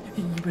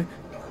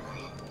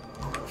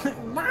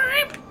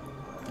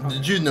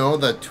 Did you know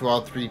that 2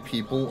 out of 3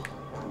 people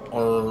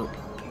are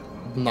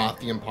not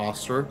the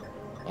imposter?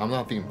 I'm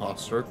not the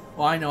imposter.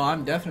 Well, I know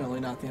I'm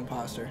definitely not the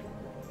imposter.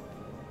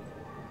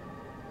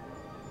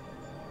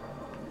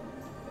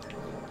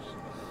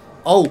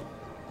 Oh!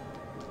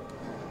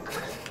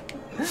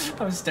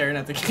 I was staring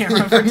at the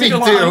camera for Me too too.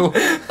 long.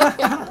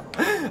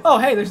 Oh,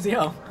 hey, there's the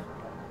O.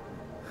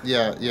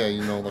 Yeah,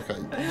 you know, like I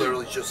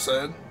literally just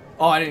said.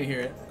 Oh, I didn't hear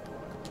it.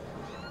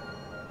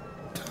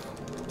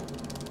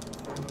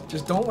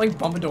 Just don't, like,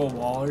 bump into a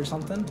wall or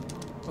something.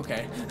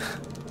 Okay.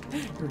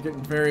 You're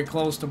getting very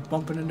close to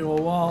bumping into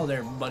a wall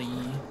there, buddy.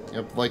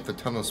 Yep, like the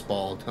tennis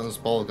ball. Tennis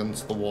ball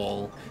against the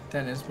wall.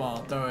 Tennis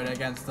ball, throw it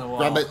against the wall.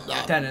 Grab it.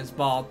 Tennis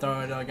ball,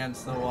 throw it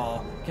against the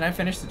wall. Can I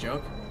finish the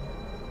joke?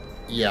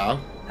 Yeah.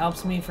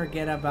 Helps me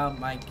forget about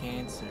my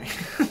cancer.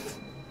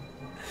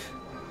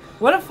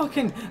 What a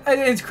fucking...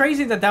 It's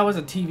crazy that that was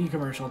a TV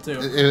commercial, too.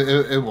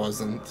 It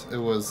wasn't. It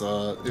was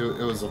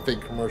a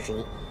fake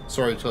commercial.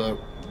 Sorry to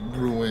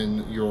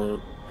ruin your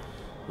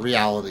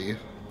reality,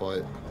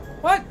 but...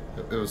 What?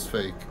 It was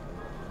fake.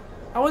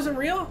 I wasn't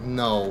real?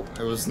 No,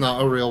 it was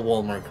not a real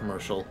Walmart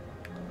commercial.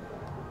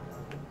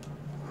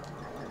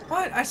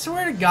 What? I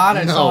swear to God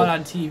I saw it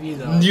on TV,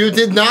 though. You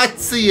did not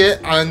see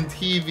it on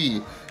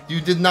TV. You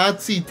did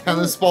not see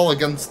tennis ball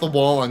against the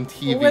wall on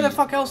TV. Well, where the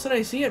fuck else did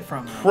I see it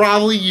from? Then?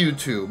 Probably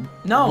YouTube.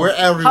 No. Where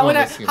everyone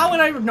how would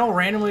I know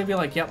randomly be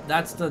like, yep,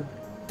 that's the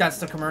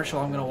commercial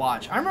I'm gonna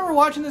watch? I remember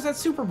watching this at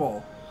Super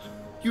Bowl.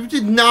 You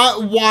did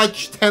not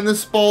watch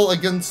tennis ball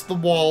against the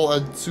wall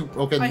at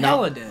Super. Okay, I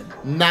hella did.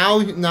 Now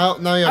you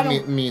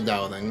have me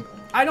doubting.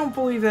 I don't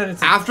believe that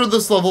it's. After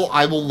this level,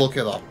 I will look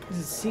it up.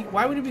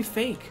 Why would it be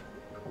fake?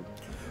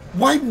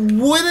 Why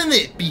wouldn't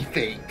it be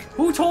fake?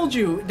 Who told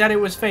you that it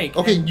was fake?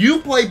 Okay, you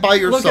play by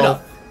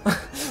yourself. Look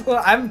it up.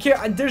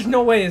 Well, there's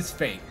no way it's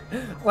fake.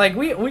 Like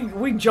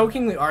we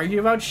jokingly argue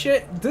about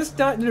shit.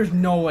 There's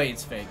no way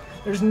it's fake.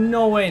 There's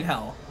no way in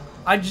hell.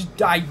 I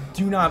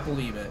do not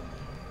believe it.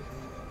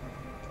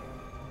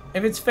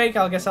 If it's fake,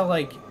 I guess I'll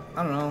like,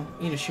 I don't know,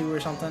 eat a shoe or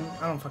something.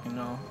 I don't fucking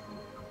know.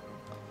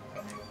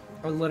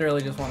 I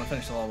literally just want to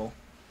finish the level.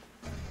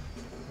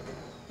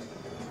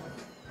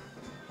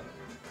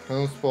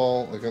 Tennis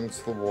ball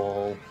against the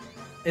wall.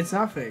 It's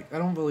not fake. I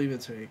don't believe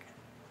it's fake.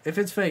 If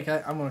it's fake,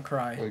 I'm gonna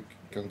cry. Like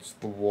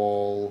against the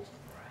wall.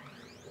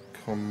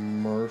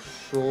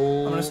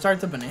 Commercial. I'm gonna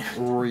start the banana.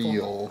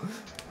 Real.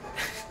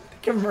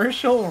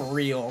 Commercial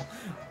real.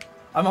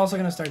 I'm also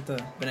gonna start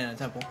the banana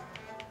temple.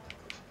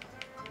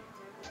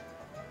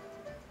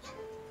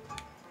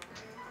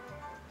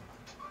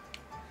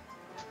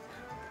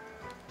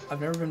 I've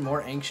never been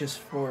more anxious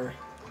for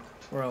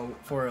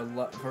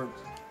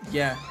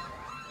yeah.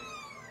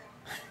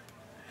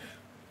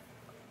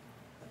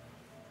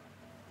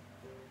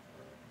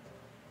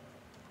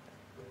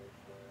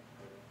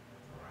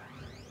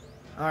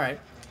 All right.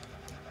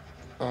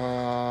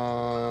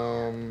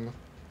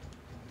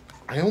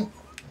 I don't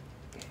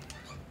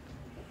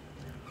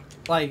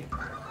like.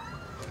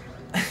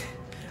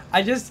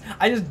 I just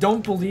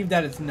don't believe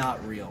that it's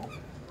not real.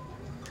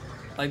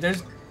 Like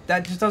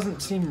that just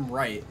doesn't seem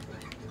right.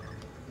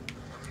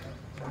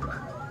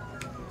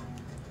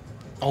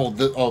 Oh,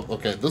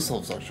 okay. This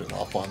level's actually a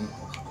lot of fun.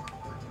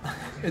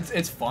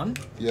 It's fun?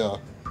 Yeah.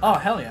 Oh,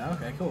 hell yeah.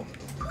 Okay, cool.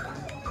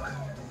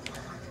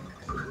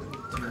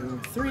 2,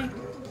 3.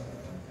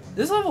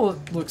 This level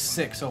looks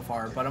sick so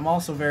far, but I'm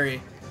also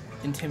very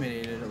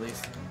intimidated, at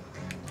least.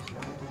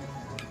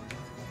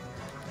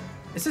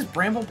 Is this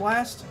Bramble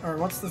Blast? Or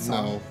what's the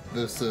song? No,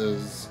 this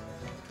is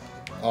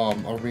a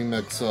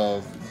remix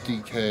of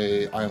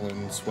DK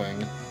Island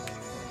Swing.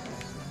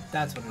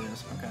 That's what it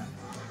is. Okay.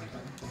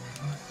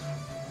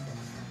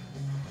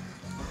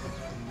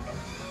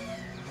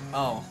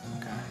 Oh,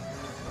 okay.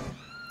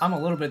 I'm a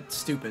little bit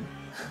stupid.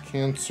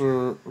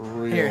 Cancer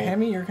real. Here,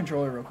 hand me your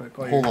controller real quick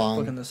while Hold you're on.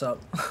 looking this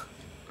up.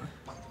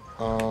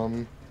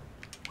 Um.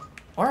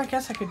 Or I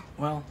guess I could,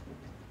 well...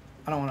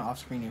 I don't want to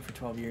off-screen you for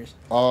 12 years.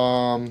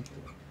 Alright,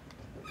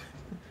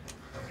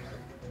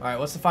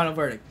 what's the final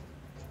verdict?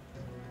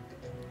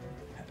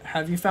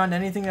 Have you found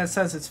anything that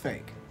says it's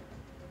fake?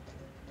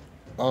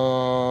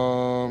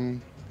 No,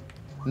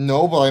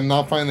 but I'm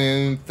not finding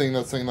anything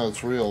that's saying that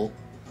it's real.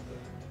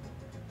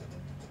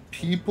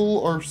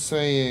 People are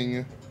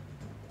saying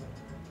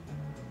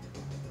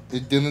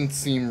it didn't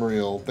seem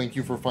real. Thank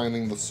you for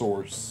finding the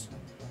source.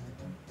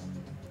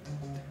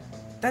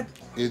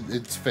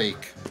 It's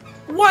fake.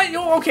 What?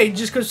 Okay,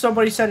 just because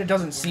somebody said it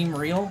doesn't seem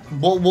real?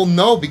 Well,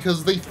 no,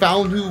 because they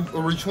found who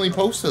originally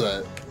posted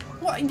it.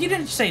 Well, you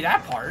didn't say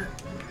that part.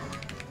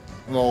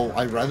 Well,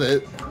 I read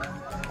it.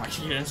 Why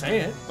you didn't say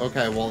it?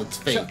 Okay, well, it's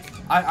fake. So,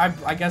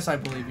 I guess I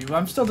believe you, but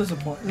I'm still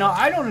disappointed. No,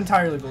 I don't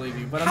entirely believe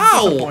you, but I'm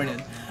How?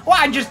 disappointed.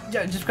 Well,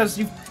 just because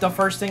the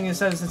first thing it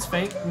says it's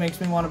fake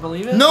makes me want to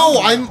believe it. No,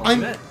 I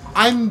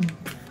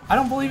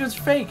don't believe it's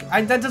fake.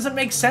 That doesn't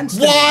make sense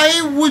to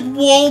Why me. would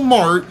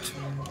Walmart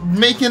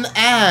make an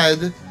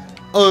ad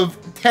of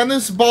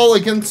tennis ball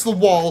against the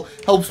wall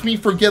helps me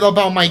forget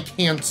about my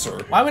cancer?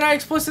 Why would I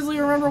explicitly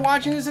remember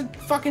watching this at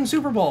fucking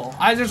Super Bowl?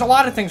 There's a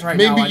lot of things right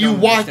now Maybe I you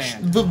don't watched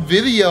understand. the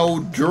video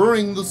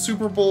during the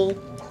Super Bowl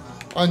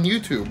on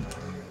YouTube.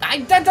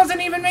 That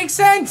doesn't even make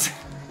sense.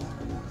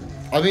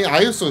 I mean, I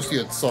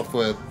associate stuff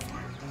with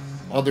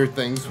other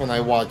things when I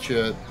watch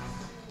it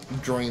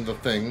during the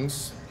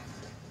things.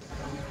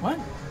 What?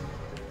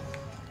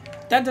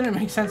 That didn't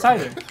make sense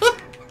either.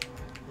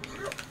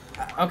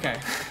 Okay.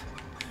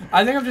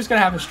 I think I'm just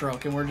gonna have a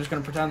stroke and we're just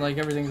gonna pretend like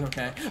everything's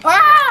okay.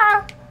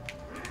 Ah!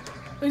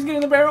 Please get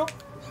in the barrel.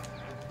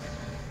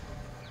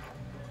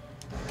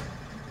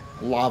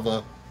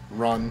 Lava.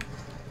 Run.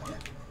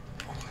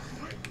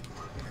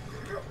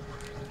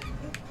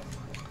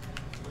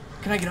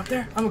 Can I get up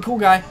there? I'm a cool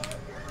guy.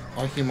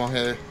 I hit my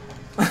head.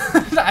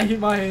 I hit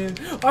my head.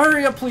 Oh,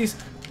 hurry up, please.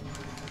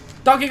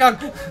 Donkey Kong.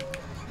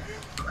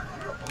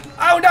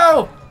 Oh,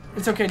 no!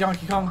 It's okay,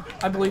 Donkey Kong.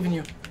 I believe in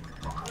you.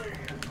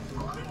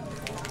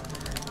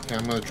 Okay,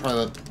 I'm gonna try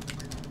the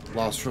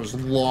last for as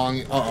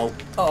long. Uh-oh.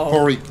 Uh-oh.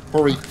 Hurry,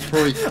 hurry,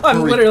 hurry,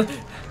 I'm hurry. literally...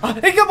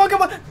 Hey, come on,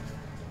 come on!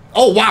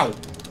 Oh, wow!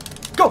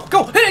 Go,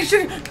 go! Hey,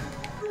 shit!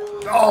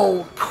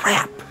 Oh,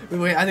 crap!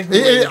 Wait, I think we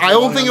waited I too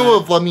don't long think it on would that.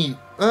 have let me...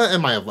 it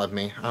might have let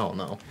me. I don't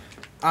know.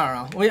 I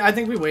don't know. I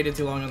think we waited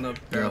too long on the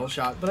barrel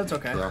shot, but it's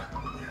okay. Yeah.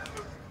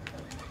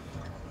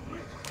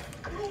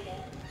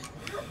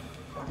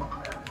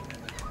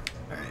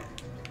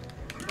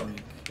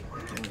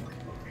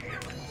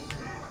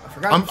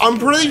 I'm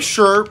pretty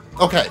sure.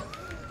 Okay.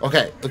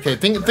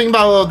 Think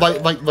about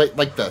it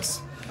like this.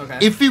 Okay.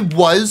 If it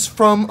was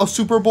from a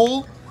Super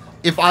Bowl,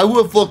 if I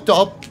would have looked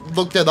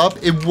it up,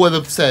 it would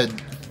have said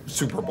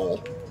Super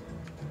Bowl.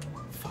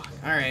 Fuck.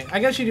 All right. I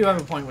guess you do have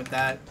a point with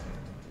that.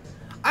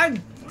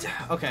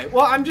 Okay.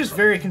 Well, I'm just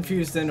very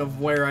confused then of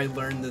where I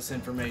learned this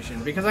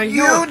information because I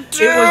know it was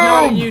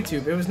not a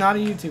YouTube. It was not a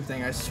YouTube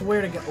thing. I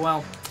swear to God.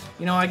 Well,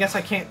 you know, I guess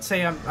I can't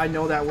say I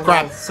know that with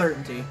all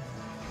certainty,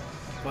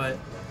 but.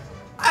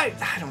 I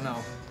don't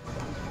know.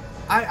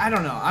 I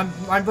don't know.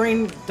 My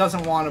brain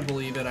doesn't want to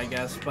believe it, I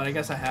guess, but I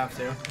guess I have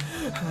to.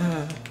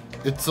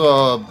 It's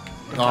I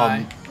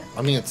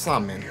mean, it's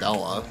not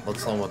Mandela.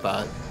 That's not what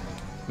that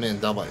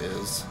Mandela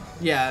is.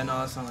 Yeah, no,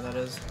 that's not what that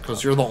is.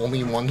 Because you're the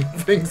only one who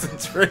thinks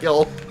it's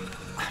real.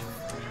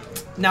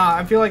 Nah,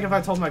 I feel like if I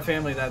told my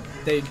family that,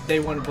 they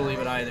wouldn't believe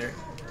it either.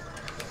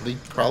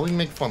 They'd probably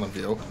make fun of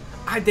you.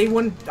 They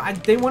wouldn't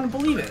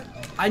believe it.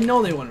 I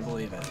know they wouldn't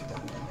believe it.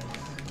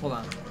 Hold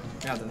on.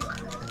 I got this.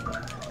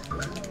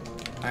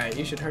 Alright,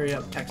 you should hurry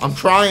up, Texas. I'm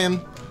trying.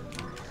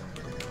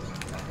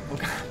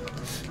 Okay.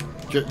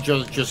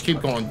 Just keep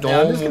going.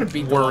 Don't I'm just gonna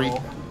beat the worry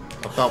level.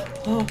 about.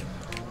 Oh.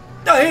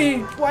 Hey,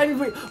 why did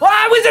we? Oh,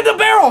 I was in the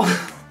barrel.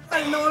 I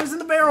didn't know I was in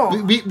the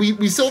barrel.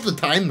 We still have to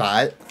time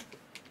that.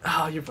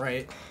 Oh, you're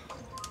right.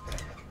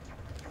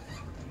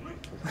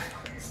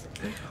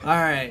 All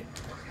right,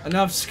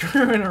 enough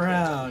screwing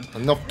around.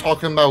 Enough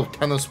talking about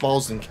tennis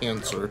balls and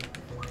cancer.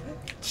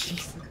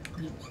 Jeez.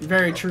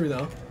 Very true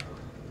though.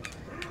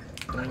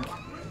 Doink,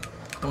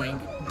 doink,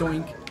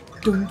 doink,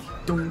 doink,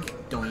 doink,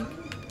 doink.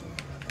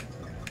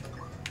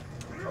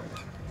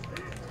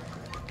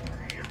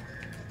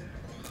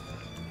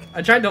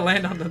 I tried to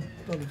land on the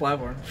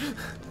platform.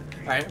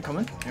 Alright, I'm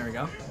coming. There we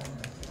go.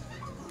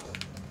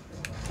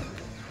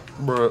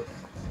 Bruh.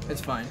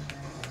 It's fine.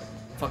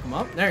 Fuck him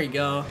up. There you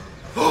go.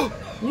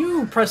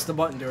 You pressed the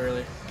button too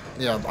early.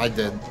 Yeah, I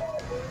did.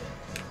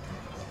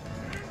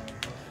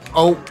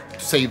 Oh,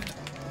 saved.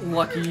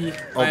 Lucky.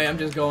 Oh. Alright, I'm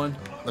just going.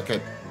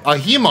 Okay.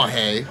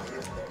 Ahimahe.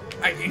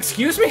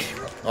 Excuse me?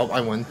 Oh,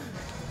 I win.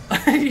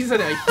 You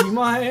said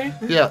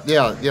Ahimahe?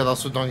 Yeah,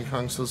 that's what Donkey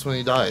Kong says when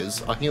he dies.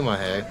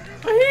 Ahimahe.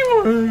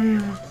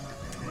 Ahimahe.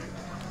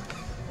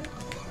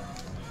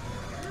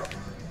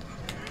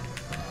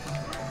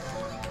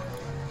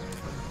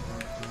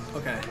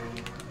 Okay.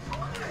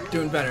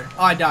 Doing better.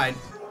 Oh, I died.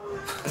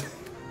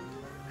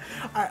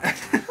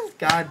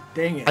 God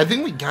dang it. I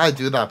think we gotta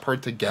do that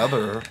part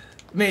together.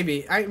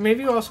 Maybe.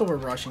 Maybe also we're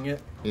rushing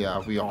it. Yeah,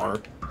 we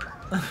are.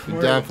 We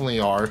definitely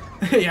are.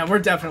 Yeah, we're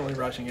definitely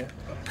rushing it.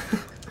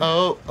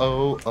 Oh.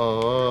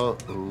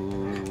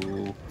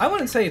 I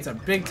wouldn't say it's a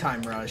big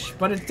time rush,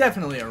 but it's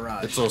definitely a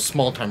rush. It's a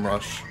small time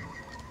rush.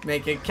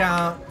 Make it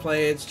count,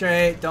 play it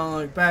straight, don't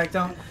look back,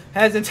 don't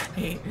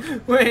hesitate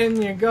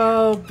when you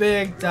go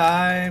big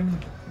time.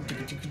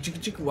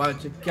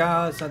 Watch it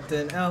go,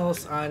 something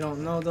else, I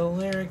don't know the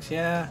lyrics,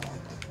 yeah.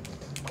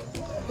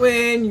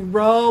 When you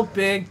roll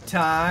big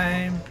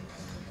time.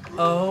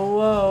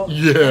 Oh,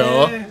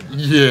 yeah.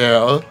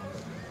 Yeah.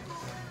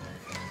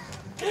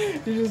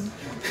 You just...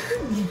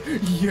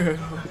 yeah.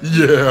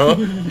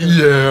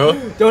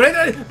 Don't hit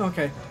it!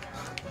 Okay.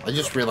 I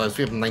just realized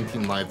we have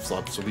 19 lives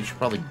left, so we should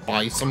probably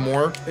buy some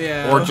more.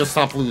 Yeah. Or just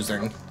stop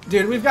losing.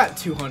 Dude, we've got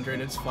 200,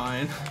 it's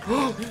fine.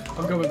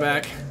 I'm coming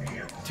back.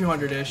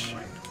 200-ish.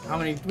 How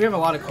many? We have a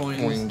lot of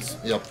coins.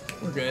 Yep.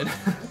 We're good.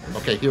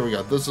 Okay, here we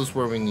go. This is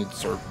where we need to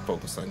start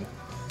focusing.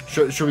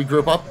 Should we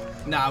group up?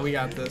 Nah, we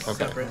got this.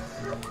 Okay.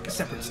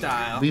 Separate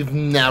style. We've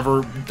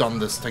never done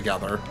this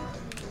together.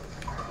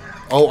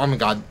 Oh my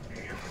god.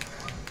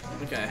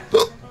 Okay.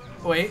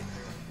 Wait.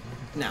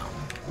 Now.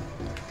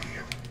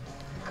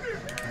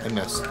 I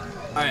missed.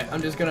 Alright,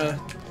 I'm just gonna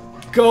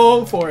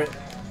go for it.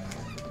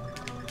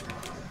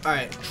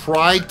 Alright.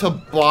 Try to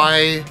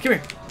buy... Come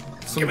here.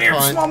 Come here,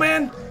 small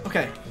man.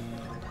 Okay.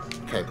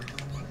 Okay.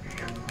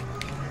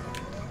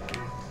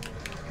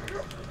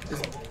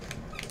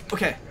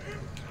 Okay.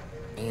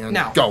 And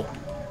now. Go.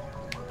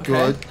 Okay.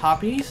 Good.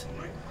 Hoppies.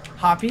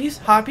 Hoppies.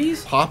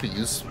 Hoppies.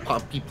 Poppies.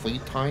 Poppy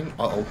playtime.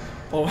 Uh-oh.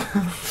 Oh.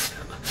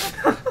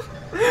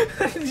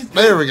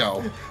 There we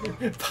go.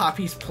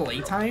 Poppy's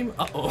playtime?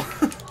 Uh-oh.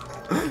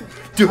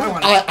 Dude,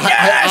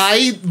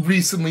 I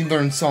recently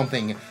learned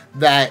something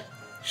that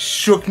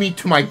shook me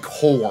to my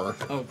core.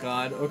 Oh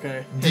god,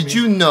 okay. Did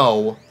you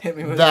know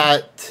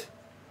that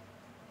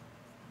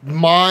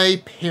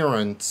my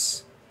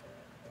parents,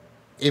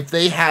 if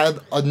they had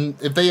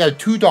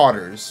two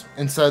daughters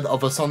instead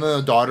of a son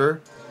and a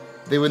daughter,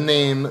 they would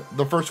name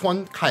the first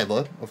one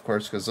Kyla, of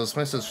course, because that's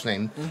my sister's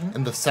name,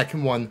 and the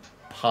second one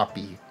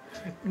Poppy.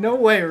 No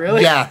way,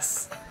 really?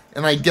 Yes.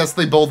 And I guess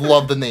they both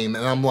love the name,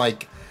 and I'm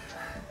like,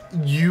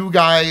 you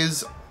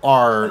guys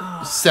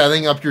are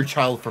setting up your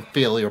child for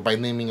failure by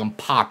naming him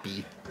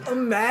Poppy.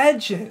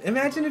 Imagine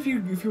if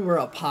you were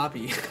a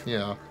Poppy.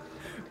 Yeah.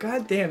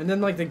 God damn! And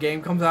then like the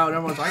game comes out and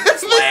everyone's like,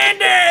 "It's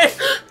Landon!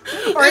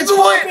 Or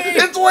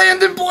It's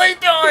Landon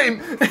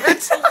playtime!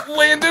 It's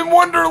Landon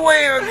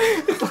Wonderland!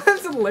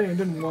 It's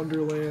Landon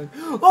Wonderland!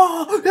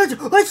 Oh,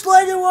 it's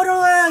Landon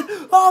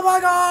Wonderland! Oh my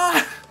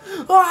god!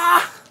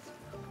 Ah!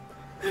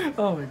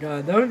 Oh my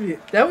god,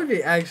 that would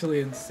be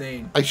actually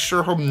insane. I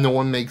sure hope no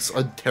one makes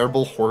a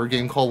terrible horror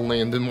game called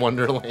Landon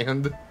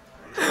Wonderland.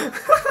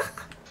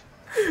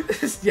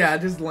 Yeah,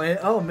 just Land.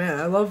 Oh man,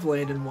 I love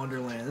Landon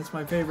Wonderland. It's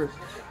my favorite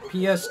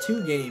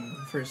PS2 game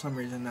for some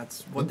reason.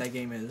 That's what that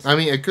game is. I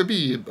mean, it could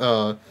be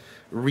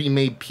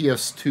remade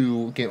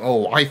PS2 game.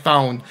 Oh, I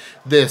found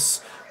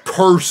this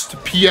cursed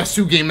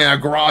PS2 game at a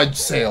garage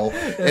sale,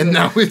 and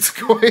now it's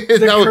going.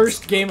 The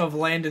cursed game of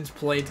Landon's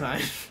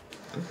playtime.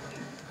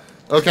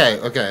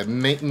 Okay.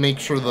 Make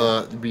sure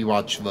we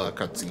watch the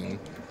cutscene.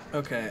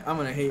 Okay, I'm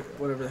gonna hate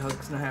whatever the hell's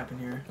gonna happen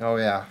here. Oh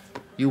yeah,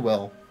 you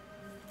will.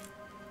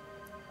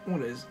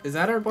 What is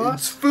that our boss?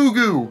 It's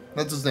Fugu.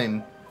 That's his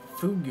name.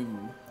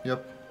 Fugu.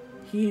 Yep.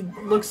 He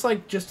looks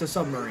like just a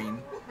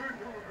submarine.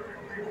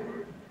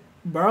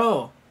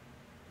 Bro.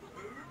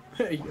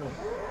 Hey, yo.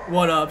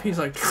 What up? He's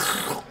like...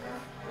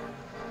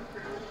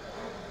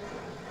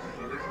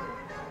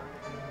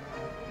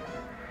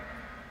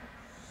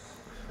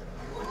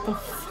 What the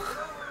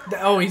fuck?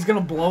 Oh, he's gonna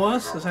blow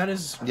us? Is that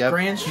his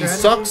grand strategy? He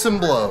sucks and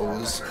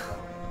blows.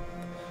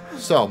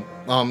 So,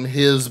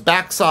 his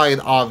backside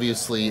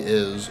obviously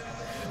is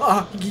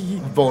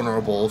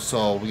vulnerable,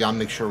 so we gotta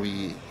make sure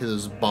we hit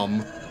his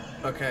bum.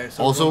 Okay,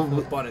 so also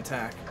butt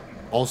attack.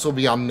 Also,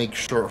 we gotta make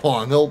sure. Hold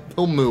on,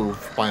 he'll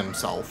move by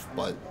himself,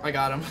 but I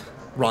got him.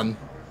 Run.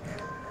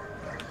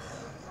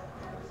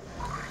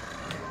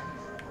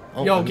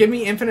 Oh, yo, give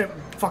me infinite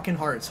fucking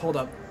hearts. Hold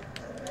up.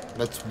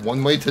 That's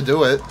one way to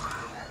do it.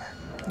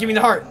 Give me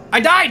the heart. I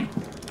died.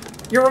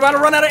 You're about to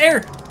run out of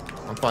air.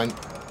 I'm fine.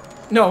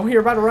 No,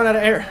 you're about to run out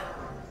of air.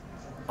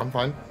 I'm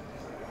fine.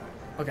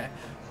 Okay.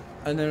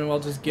 And then we'll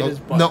just get his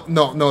butt.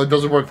 No, it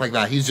doesn't work like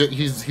that. He's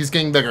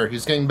getting bigger.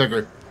 He's getting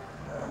bigger.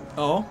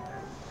 Oh.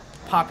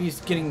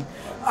 Poppy's getting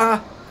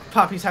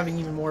Poppy's having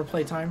even more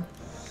playtime.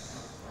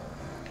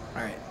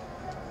 Alright.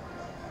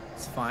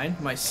 It's fine.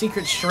 My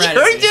secret strategy.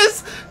 You're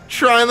just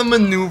trying to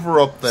maneuver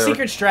up there.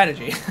 Secret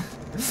strategy.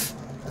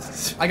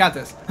 I got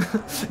this.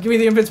 Give me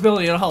the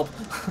invincibility, it'll help.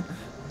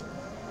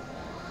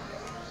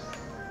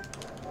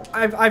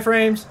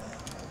 Iframes.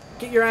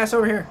 Get your ass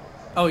over here.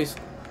 Oh, he's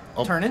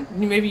turning.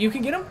 Maybe you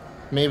can get him?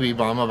 Maybe,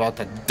 but I'm about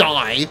to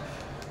die.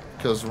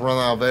 Because run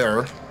out of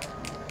air.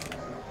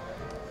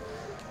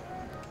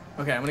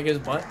 Okay, I'm gonna get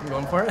his butt. I'm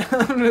going for it.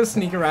 I'm gonna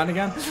sneak around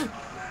again.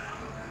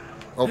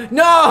 Oh.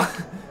 No!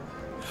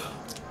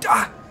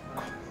 Ah!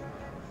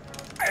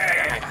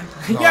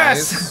 Nice.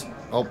 Yes!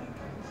 Oh.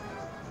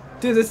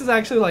 Dude, this is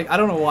actually like, I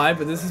don't know why,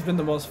 but this has been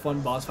the most fun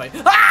boss fight.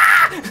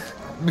 Ah!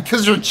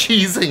 Because you're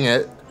cheesing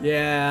it.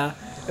 Yeah.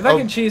 If I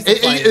can cheese the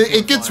fight,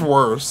 it gets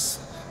worse.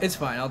 It's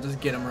fine. I'll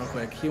just get him real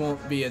quick. He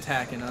won't be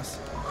attacking us.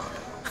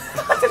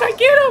 Did I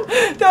get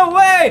him? No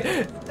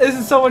way! This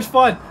is so much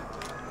fun.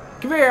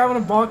 Come here. I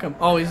want to bonk him.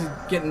 Oh, he's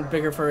getting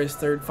bigger for his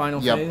third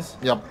final phase?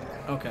 Yep.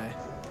 Okay.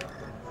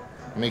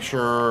 Make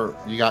sure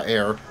you got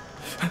air.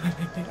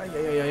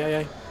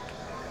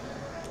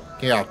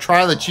 Yeah,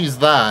 try to cheese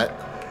that.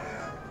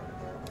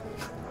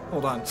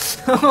 Hold on.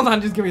 Hold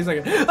on, just give me a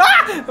second.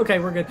 Ah! Okay,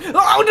 we're good.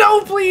 Oh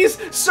no, please!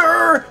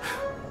 Sir!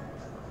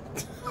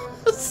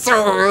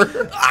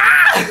 Sir!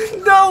 Ah!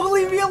 No,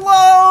 leave me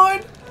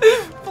alone!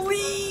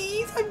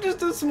 Please! I'm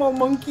just a small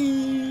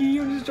monkey.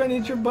 I'm just trying to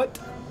hit your butt.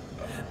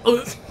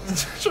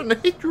 Trying to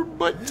hit your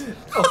butt.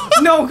 Oh,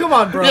 no, come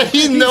on, bro. Yeah,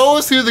 he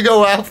knows who to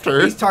go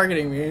after. He's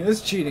targeting me. This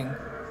is cheating.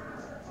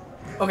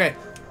 Okay.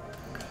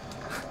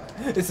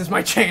 This is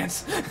my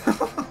chance.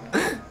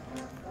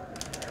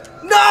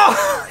 No!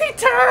 He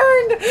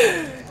turned!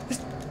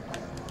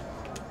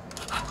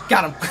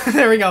 Got him.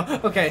 There we go.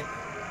 Okay.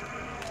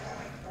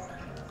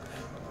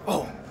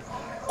 Oh.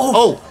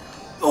 Oh.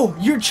 Oh,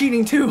 you're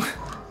cheating too.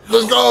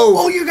 Let's go.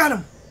 Oh, you got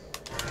him.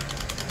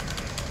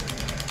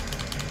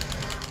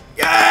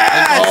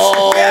 Yes!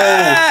 Oh.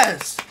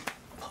 Yes!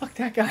 Fuck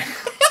that guy.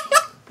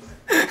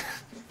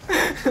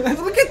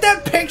 Look at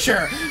that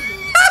picture.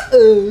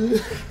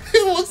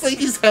 It looks like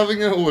he's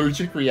having an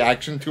allergic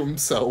reaction to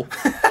himself.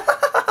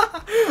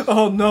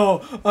 Oh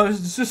no,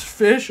 is this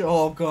fish?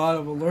 Oh god,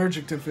 I'm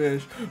allergic to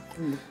fish.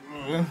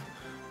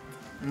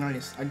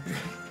 Nice, I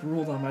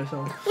ruled on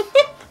myself.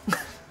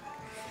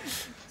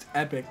 It's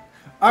epic.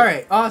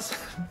 Alright, awesome.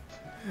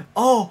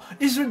 Oh,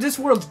 this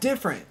world's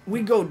different.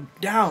 We go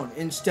down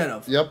instead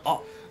of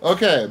up.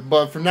 Okay,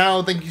 but for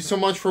now, thank you so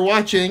much for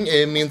watching.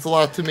 It means a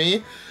lot to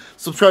me.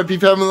 Subscribe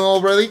if you haven't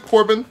already.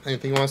 Corbin,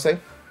 anything you want to say?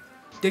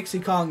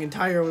 Dixie Kong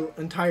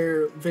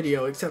entire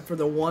video except for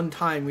the one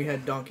time we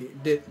had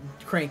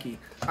Cranky.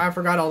 I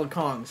forgot all the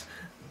Kongs.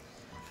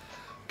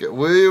 Okay,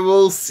 we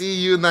will see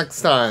you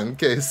next time.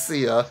 Okay,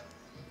 see ya.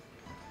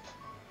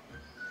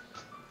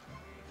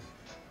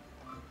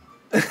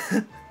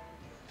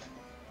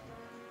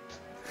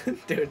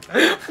 Dude,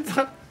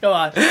 go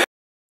on.